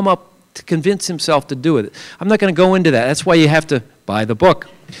come up, to convince himself to do it. I'm not going to go into that. That's why you have to buy the book.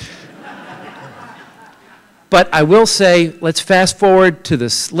 But I will say, let's fast forward to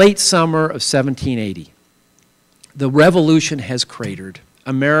the late summer of 1780. The revolution has cratered.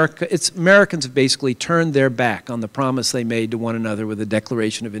 Americans have basically turned their back on the promise they made to one another with the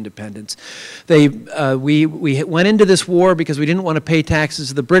Declaration of Independence. We went into this war because we didn't want to pay taxes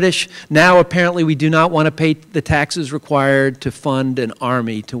to the British. Now apparently we do not want to pay the taxes required to fund an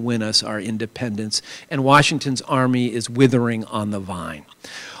army to win us our independence, and Washington's army is withering on the vine.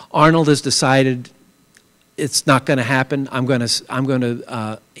 Arnold has decided it's not going to happen.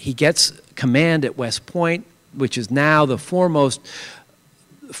 He gets command at West Point, which is now the foremost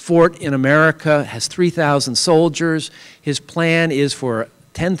fort in America, has 3,000 soldiers. His plan is for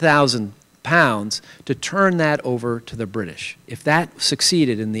 10,000 pounds to turn that over to the British. If that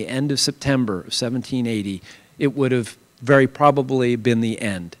succeeded in the end of September of 1780, it would have very probably been the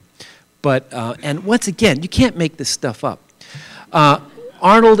end. But, and once again, you can't make this stuff up.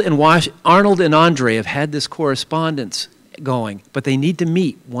 Arnold and Andre have had this correspondence going, but they need to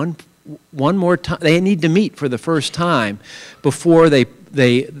meet one more time. They need to meet for the first time before the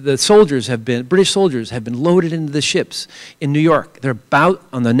soldiers have been, British soldiers have been loaded into the ships in New York. They're about,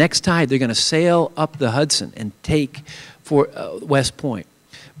 on the next tide, they're going to sail up the Hudson and take for West Point.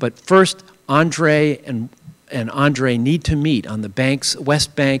 But first, Andre and Andre need to meet on the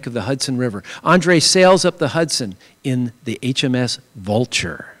west bank of the Hudson River. Andre sails up the Hudson in the HMS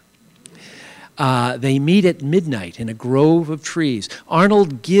Vulture. They meet at midnight in a grove of trees.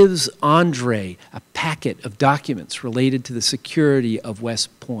 Arnold gives Andre a packet of documents related to the security of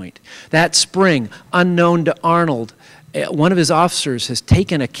West Point. That spring, unknown to Arnold, one of his officers has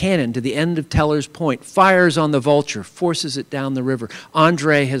taken a cannon to the end of Teller's Point, fires on the Vulture, forces it down the river.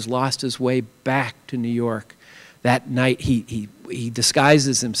 Andre has lost his way back to New York. That night, he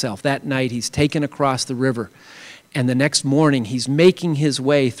disguises himself. That night, he's taken across the river. And the next morning, he's making his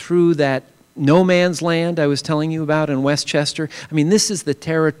way through that no man's land I was telling you about in Westchester. I mean, this is the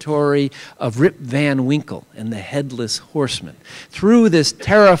territory of Rip Van Winkle and the Headless Horseman. Through this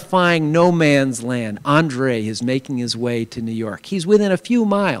terrifying no man's land, Andre is making his way to New York. He's within a few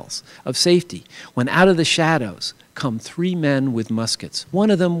miles of safety when out of the shadows come 3 men with muskets,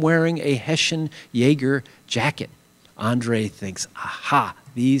 one of them wearing a Hessian Jaeger jacket. Andre thinks, aha,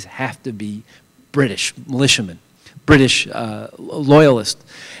 these have to be British militiamen, British loyalists.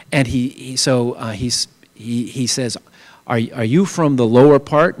 And he says, are you from the lower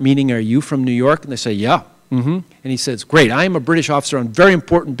part, meaning are you from New York? And they say, yeah. Mm-hmm. And he says, great, I am a British officer on very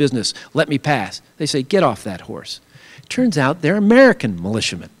important business. Let me pass. They say, get off that horse. Turns out they're American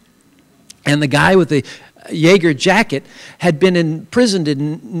militiamen. And the guy with the Jaeger jacket had been imprisoned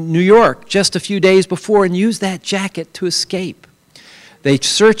in New York just a few days before and used that jacket to escape. They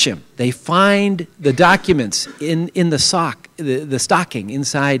search him. They find the documents in the stocking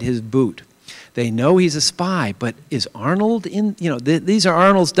inside his boot. They know he's a spy, but is Arnold in, these are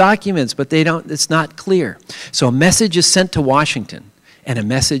Arnold's documents, but it's not clear. So a message is sent to Washington, and a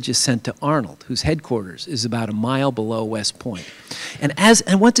message is sent to Arnold, whose headquarters is about a mile below West Point. And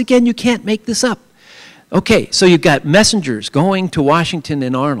once again, you can't make this up. Okay, so you've got messengers going to Washington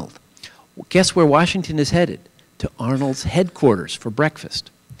and Arnold. Well, guess where Washington is headed? To Arnold's headquarters for breakfast.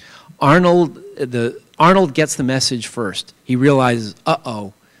 Arnold gets the message first. He realizes,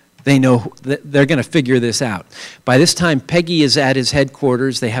 uh-oh, they know they're going to figure this out. By this time, Peggy is at his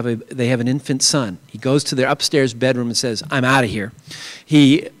headquarters. They have an infant son. He goes to their upstairs bedroom and says, I'm out of here.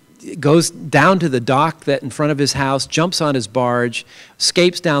 He goes down to the dock that in front of his house, jumps on his barge,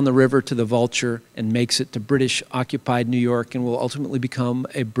 escapes down the river to the Vulture, and makes it to British-occupied New York, and will ultimately become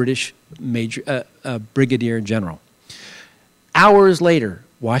a British brigadier general. Hours later,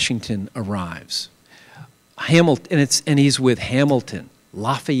 Washington arrives. And he's with Hamilton,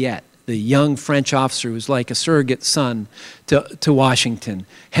 Lafayette, the young French officer who's like a surrogate son to Washington,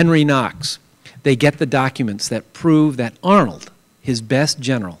 Henry Knox. they get the documents that prove that Arnold, his best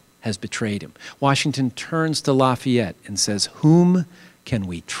general, has betrayed him. Washington turns to Lafayette and says, "Whom can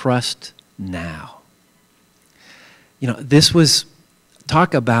we trust now?" You know, this was,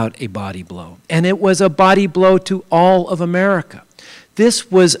 talk about a body blow. And it was a body blow to all of America.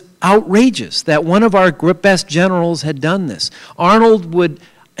 This was outrageous that one of our best generals had done this. Arnold would,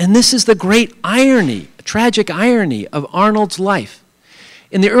 and this is the great irony, tragic irony of Arnold's life.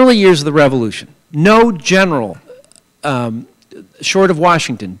 In the early years of the Revolution, no general, short of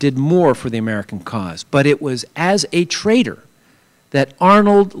Washington, did more for the American cause. But it was as a traitor that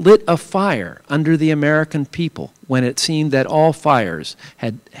Arnold lit a fire under the American people when it seemed that all fires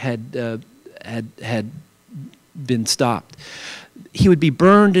had been stopped. He would be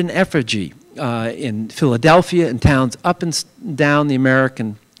burned in effigy in Philadelphia and towns up and down the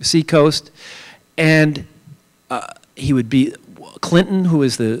American seacoast, and he would be, Clinton, who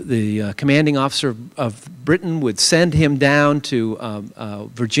was the commanding officer of Britain, would send him down to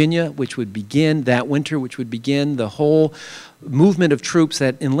Virginia, which would begin that winter, which would begin the whole movement of troops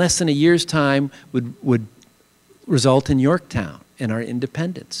that in less than a year's time would result in Yorktown and our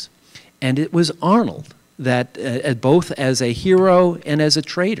independence. And it was Arnold that, both as a hero and as a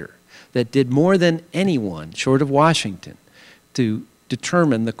traitor, that did more than anyone, short of Washington, to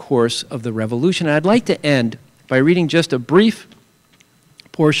determine the course of the revolution. And I'd like to end by reading just a brief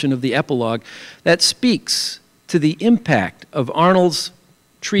portion of the epilogue that speaks to the impact of Arnold's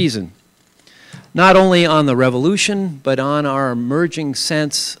treason, not only on the revolution, but on our emerging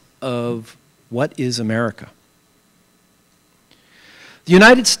sense of what is America. The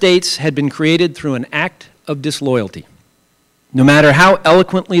United States had been created through an act of disloyalty. No matter how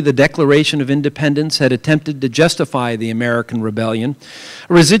eloquently the Declaration of Independence had attempted to justify the American rebellion,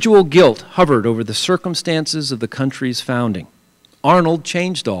 a residual guilt hovered over the circumstances of the country's founding. Arnold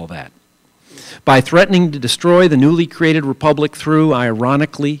changed all that. By threatening to destroy the newly created republic through,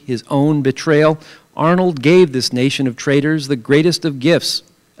 ironically, his own betrayal, Arnold gave this nation of traitors the greatest of gifts,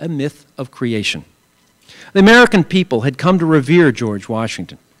 a myth of creation. The American people had come to revere George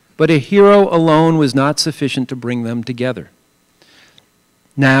Washington, but a hero alone was not sufficient to bring them together.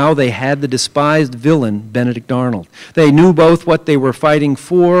 Now they had the despised villain, Benedict Arnold. They knew both what they were fighting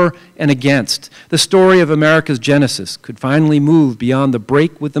for and against. The story of America's genesis could finally move beyond the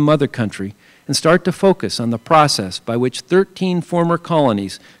break with the mother country and start to focus on the process by which 13 former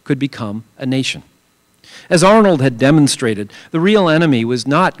colonies could become a nation. As Arnold had demonstrated, the real enemy was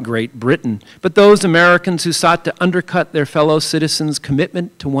not Great Britain, but those Americans who sought to undercut their fellow citizens'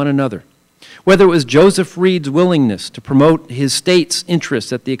 commitment to one another. Whether it was Joseph Reed's willingness to promote his state's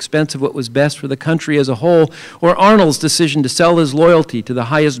interests at the expense of what was best for the country as a whole, or Arnold's decision to sell his loyalty to the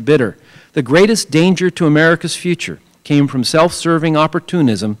highest bidder, the greatest danger to America's future came from self-serving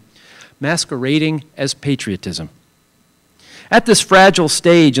opportunism masquerading as patriotism. At this fragile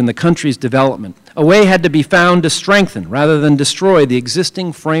stage in the country's development, a way had to be found to strengthen rather than destroy the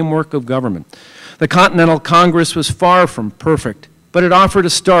existing framework of government. The Continental Congress was far from perfect, but it offered a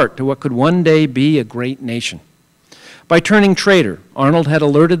start to what could one day be a great nation. By turning traitor, Arnold had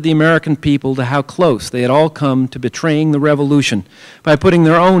alerted the American people to how close they had all come to betraying the revolution by putting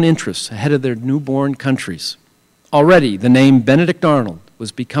their own interests ahead of their newborn country's. Already, the name Benedict Arnold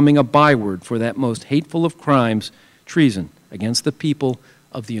was becoming a byword for that most hateful of crimes, treason against the people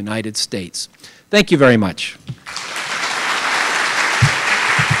of the United States. Thank you very much.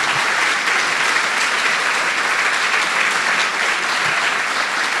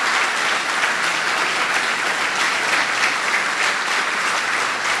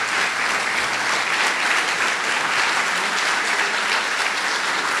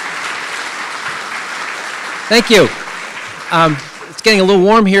 Thank you. It's getting a little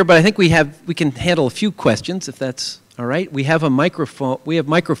warm here, but I think we can handle a few questions, if that's all right. We have a microphone. We have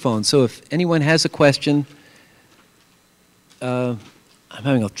microphones, so if anyone has a question, I'm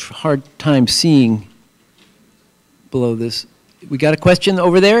having a hard time seeing below this. We got a question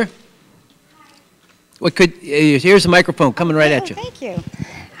over there? Here's a microphone coming right at you. Thank you.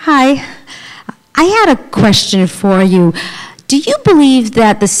 Hi. I had a question for you. Do you believe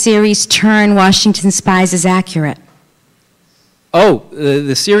that the series Turn, Washington Spies is accurate? Oh,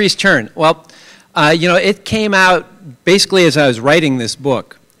 the series Turn. Well, it came out basically as I was writing this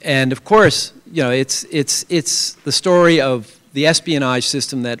book. And of course, it's the story of the espionage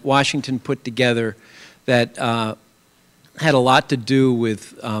system that Washington put together that had a lot to do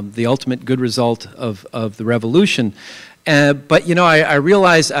with the ultimate good result of the revolution. But, I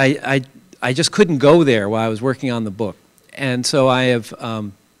realized I just couldn't go there while I was working on the book. And so I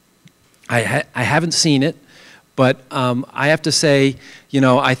haven't seen it, but I have to say,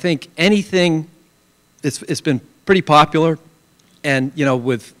 I think anything it's been pretty popular. And, you know,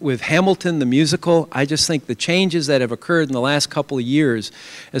 with Hamilton, the musical, I just think the changes that have occurred in the last couple of years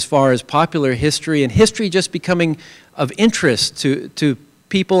as far as popular history and history just becoming of interest to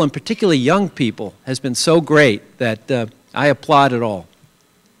people, and particularly young people, has been so great that I applaud it all.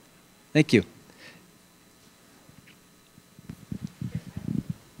 Thank you.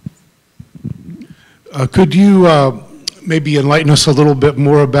 Could you maybe enlighten us a little bit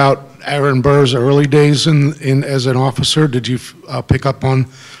more about Aaron Burr's early days as an officer? Did you pick up on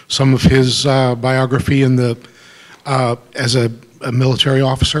some of his biography as a military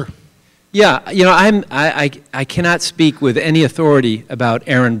officer? Yeah, you know, I cannot speak with any authority about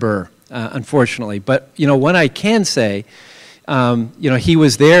Aaron Burr, unfortunately. But you know, what I can say, you know, he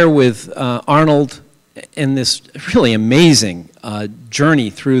was there with Arnold in this really amazing journey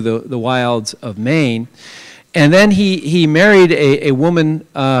through the wilds of Maine. And then he married a woman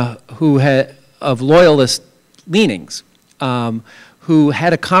who had of loyalist leanings, who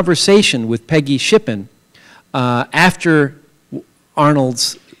had a conversation with Peggy Shippen after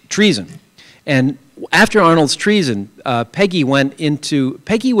Arnold's treason. And after Arnold's treason, Peggy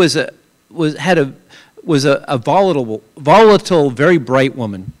was a volatile, very bright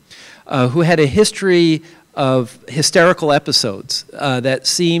woman who had a history of hysterical episodes that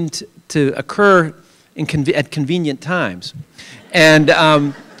seemed to occur at convenient times. And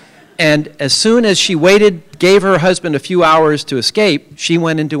as soon as she gave her husband a few hours to escape, she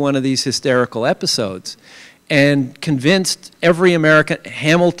went into one of these hysterical episodes and convinced every American,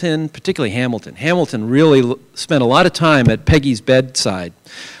 particularly Hamilton. Hamilton really spent a lot of time at Peggy's bedside,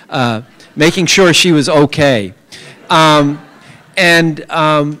 making sure she was okay. And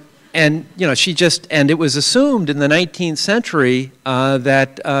you know, and it was assumed in the 19th century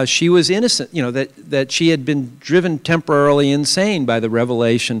that she was innocent, you know, that she had been driven temporarily insane by the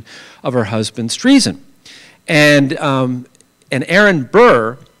revelation of her husband's treason. And Aaron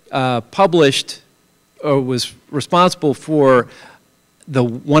Burr published, or was responsible for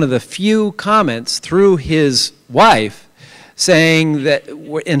one of the few comments through his wife saying that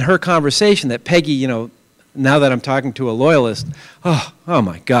in her conversation that Peggy, you know, now that I'm talking to a loyalist, oh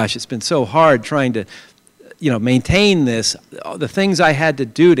my gosh, it's been so hard trying to, you know, maintain this. The things I had to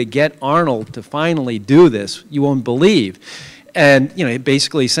do to get Arnold to finally do this, you won't believe. And, you know,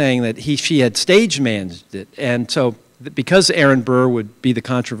 basically saying that she had stage managed it. And so because Aaron Burr would be the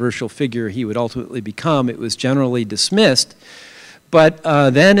controversial figure he would ultimately become, it was generally dismissed. But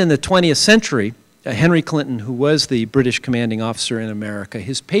then in the 20th century, Henry Clinton, who was the British commanding officer in America,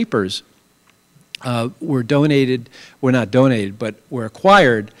 his papers were not donated, but were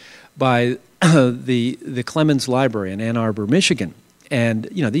acquired by the Clemens Library in Ann Arbor, Michigan. And,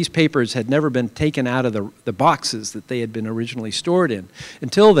 you know, these papers had never been taken out of the boxes that they had been originally stored in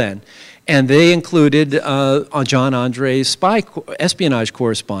until then. And they included John Andre's espionage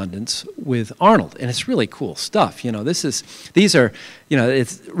correspondence with Arnold. And it's really cool stuff. You know, these are, you know,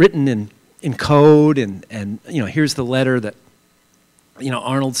 it's written in code, and, you know, here's the letter that, you know,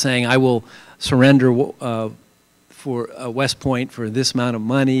 Arnold saying, I will surrender for West Point for this amount of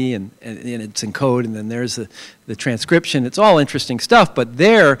money, and it's in code, and then there's the transcription. It's all interesting stuff, but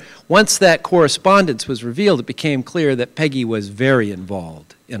once that correspondence was revealed, it became clear that Peggy was very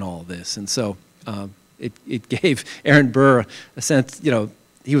involved in all this, and so it gave Aaron Burr a sense, you know,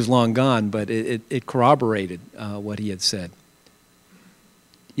 he was long gone, but it corroborated what he had said.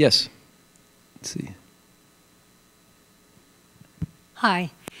 Yes? Let's see.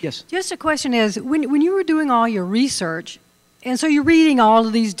 Hi. Yes. Just a question is, when you were doing all your research, and so you're reading all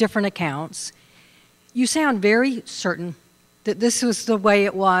of these different accounts, you sound very certain that this was the way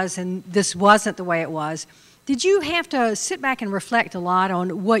it was and this wasn't the way it was. Did you have to sit back and reflect a lot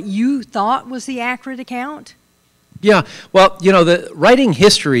on what you thought was the accurate account? Yeah, well, you know, writing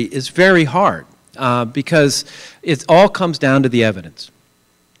history is very hard because it all comes down to the evidence.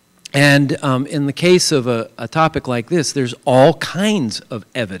 And in the case of a topic like this, there's all kinds of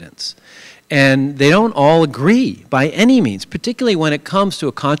evidence. And they don't all agree by any means, particularly when it comes to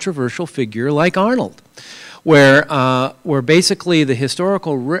a controversial figure like Arnold, where basically the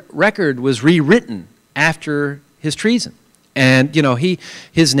historical record was rewritten after his treason. And, you know,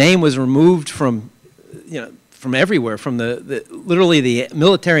 his name was removed from, you know, from everywhere, from literally the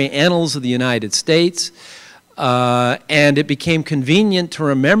military annals of the United States. And it became convenient to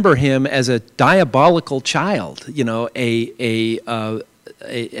remember him as a diabolical child, you know, a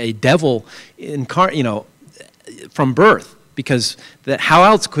devil incarnate, you know, from birth. Because how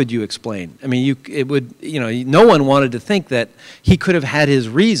else could you explain? I mean, no one wanted to think that he could have had his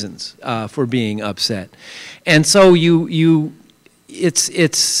reasons for being upset, and so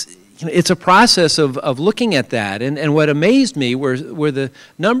it's it's a process of looking at that. And what amazed me were the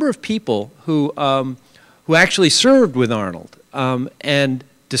number of people who actually served with Arnold and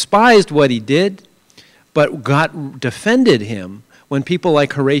despised what he did, but defended him when people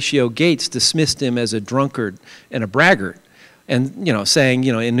like Horatio Gates dismissed him as a drunkard and a braggart. And, saying,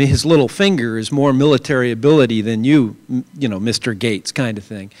 in his little finger is more military ability than you, Mr. Gates kind of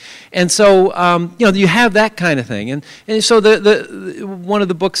thing. And so, you have that kind of thing. And so one of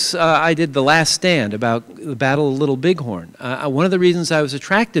the books I did, The Last Stand, about the Battle of Little Bighorn, one of the reasons I was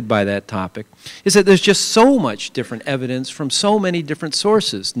attracted by that topic is that there's just so much different evidence from so many different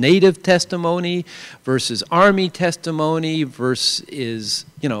sources. Native testimony versus Army testimony versus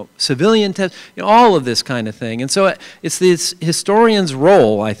civilian all of this kind of thing. And so it's this historian's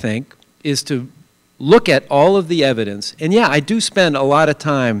role, I think, is to look at all of the evidence. And yeah, I do spend a lot of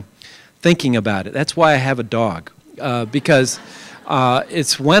time thinking about it. That's why I have a dog, because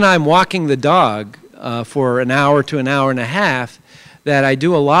it's when I'm walking the dog for an hour to an hour and a half that I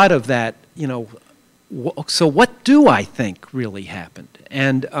do a lot of that, so what do I think really happened?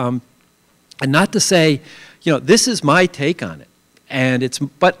 And not to say, this is my take on it.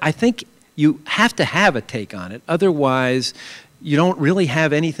 But I think you have to have a take on it. Otherwise, you don't really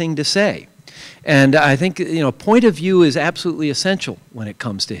have anything to say. And I think, point of view is absolutely essential when it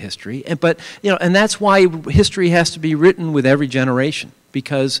comes to history. And that's why history has to be written with every generation,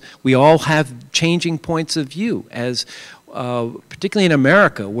 because we all have changing points of view, as particularly in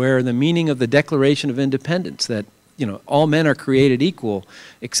America, where the meaning of the Declaration of Independence, that all men are created equal,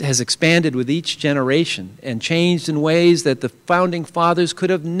 has expanded with each generation and changed in ways that the founding fathers could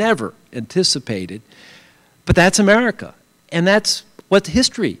have never anticipated. But that's America, and that's what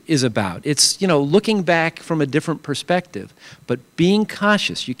history is about. It's, looking back from a different perspective, but being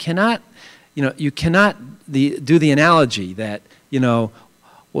cautious. You cannot, do the analogy that,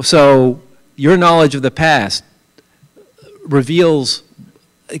 so your knowledge of the past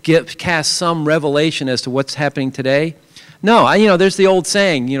casts some revelation as to what's happening today. No, there's the old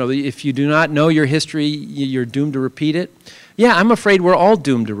saying, if you do not know your history, you're doomed to repeat it. Yeah, I'm afraid we're all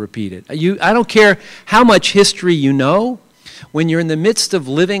doomed to repeat it. I don't care how much history you know, when you're in the midst of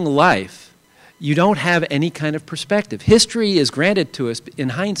living life, you don't have any kind of perspective. History is granted to us in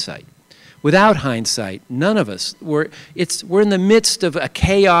hindsight. Without hindsight, none of us, we're in the midst of a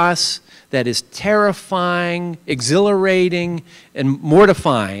chaos that is terrifying, exhilarating, and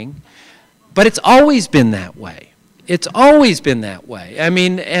mortifying, but it's always been that way. It's always been that way. I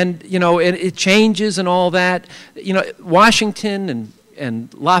mean, and it changes and all that. Washington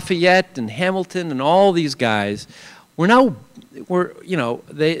and Lafayette and Hamilton and all these guys they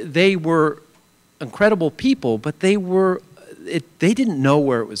were incredible people, but they didn't know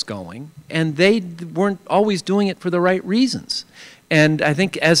where it was going, and they weren't always doing it for the right reasons. And I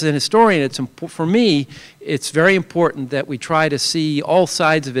think as an historian, for me, it's very important that we try to see all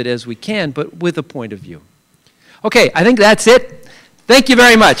sides of it as we can, but with a point of view. Okay, I think that's it. Thank you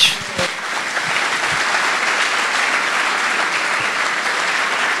very much.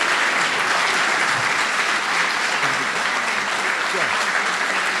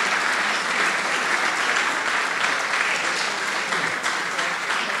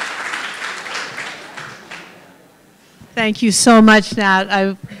 Thank you so much, Nat.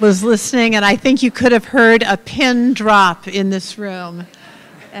 I was listening, and I think you could have heard a pin drop in this room.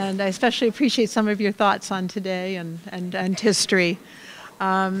 And I especially appreciate some of your thoughts on today and history.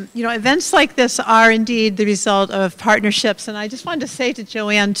 Events like this are indeed the result of partnerships. And I just wanted to say to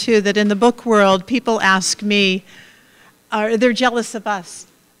Joanne, too, that in the book world, people ask me, they're jealous of us,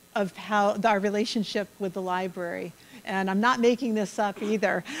 of how our relationship with the library. And I'm not making this up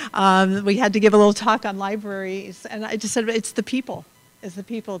either. We had to give a little talk on libraries, and I just said it's the people. It's the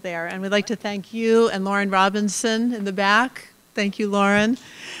people there. And we'd like to thank you and Lauren Robinson in the back. Thank you, Lauren.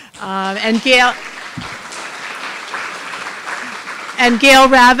 And Gail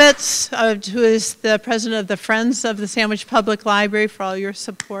Ravitz, who is the president of the Friends of the Sandwich Public Library, for all your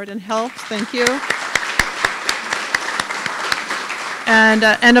support and help. Thank you.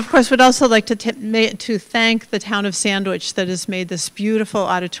 And of course, we'd also like to thank the town of Sandwich that has made this beautiful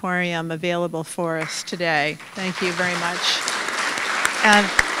auditorium available for us today. Thank you very much. And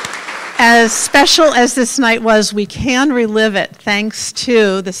as special as this night was, we can relive it thanks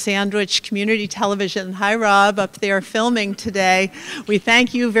to the Sandwich Community Television. Hi, Rob, up there filming today. We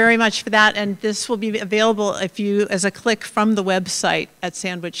thank you very much for that, and this will be available as a click from the website at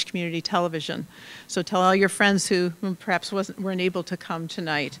Sandwich Community Television. So tell all your friends who perhaps weren't able to come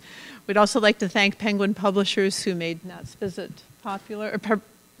tonight. We'd also like to thank Penguin Publishers, who made Nat's visit popular,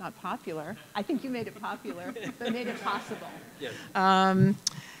 not popular. I think you made it popular, but made it possible. Yes.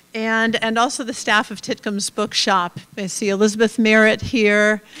 and also the staff of Titcomb's Bookshop. I see Elizabeth Merritt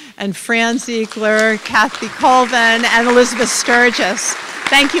here, and Fran Ziegler, Kathy Colvin, and Elizabeth Sturgis.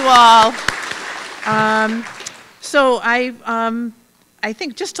 Thank you all. So I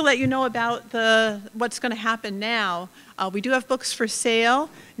think just to let you know about what's going to happen now, we do have books for sale.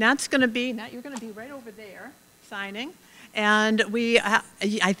 Nat, you're going to be right over there signing. And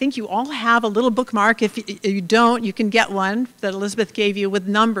I think you all have a little bookmark. If you don't, you can get one that Elizabeth gave you with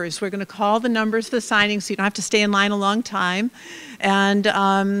numbers. We're going to call the numbers for the signing so you don't have to stay in line a long time. And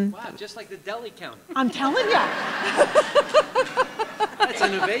wow, just like the deli counter. I'm telling you. That's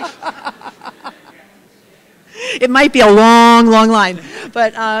innovation. It might be a long, long line.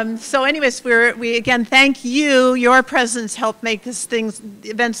 But so anyways, we again thank you. Your presence helped make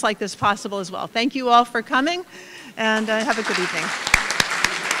events like this possible as well. Thank you all for coming, and have a good evening.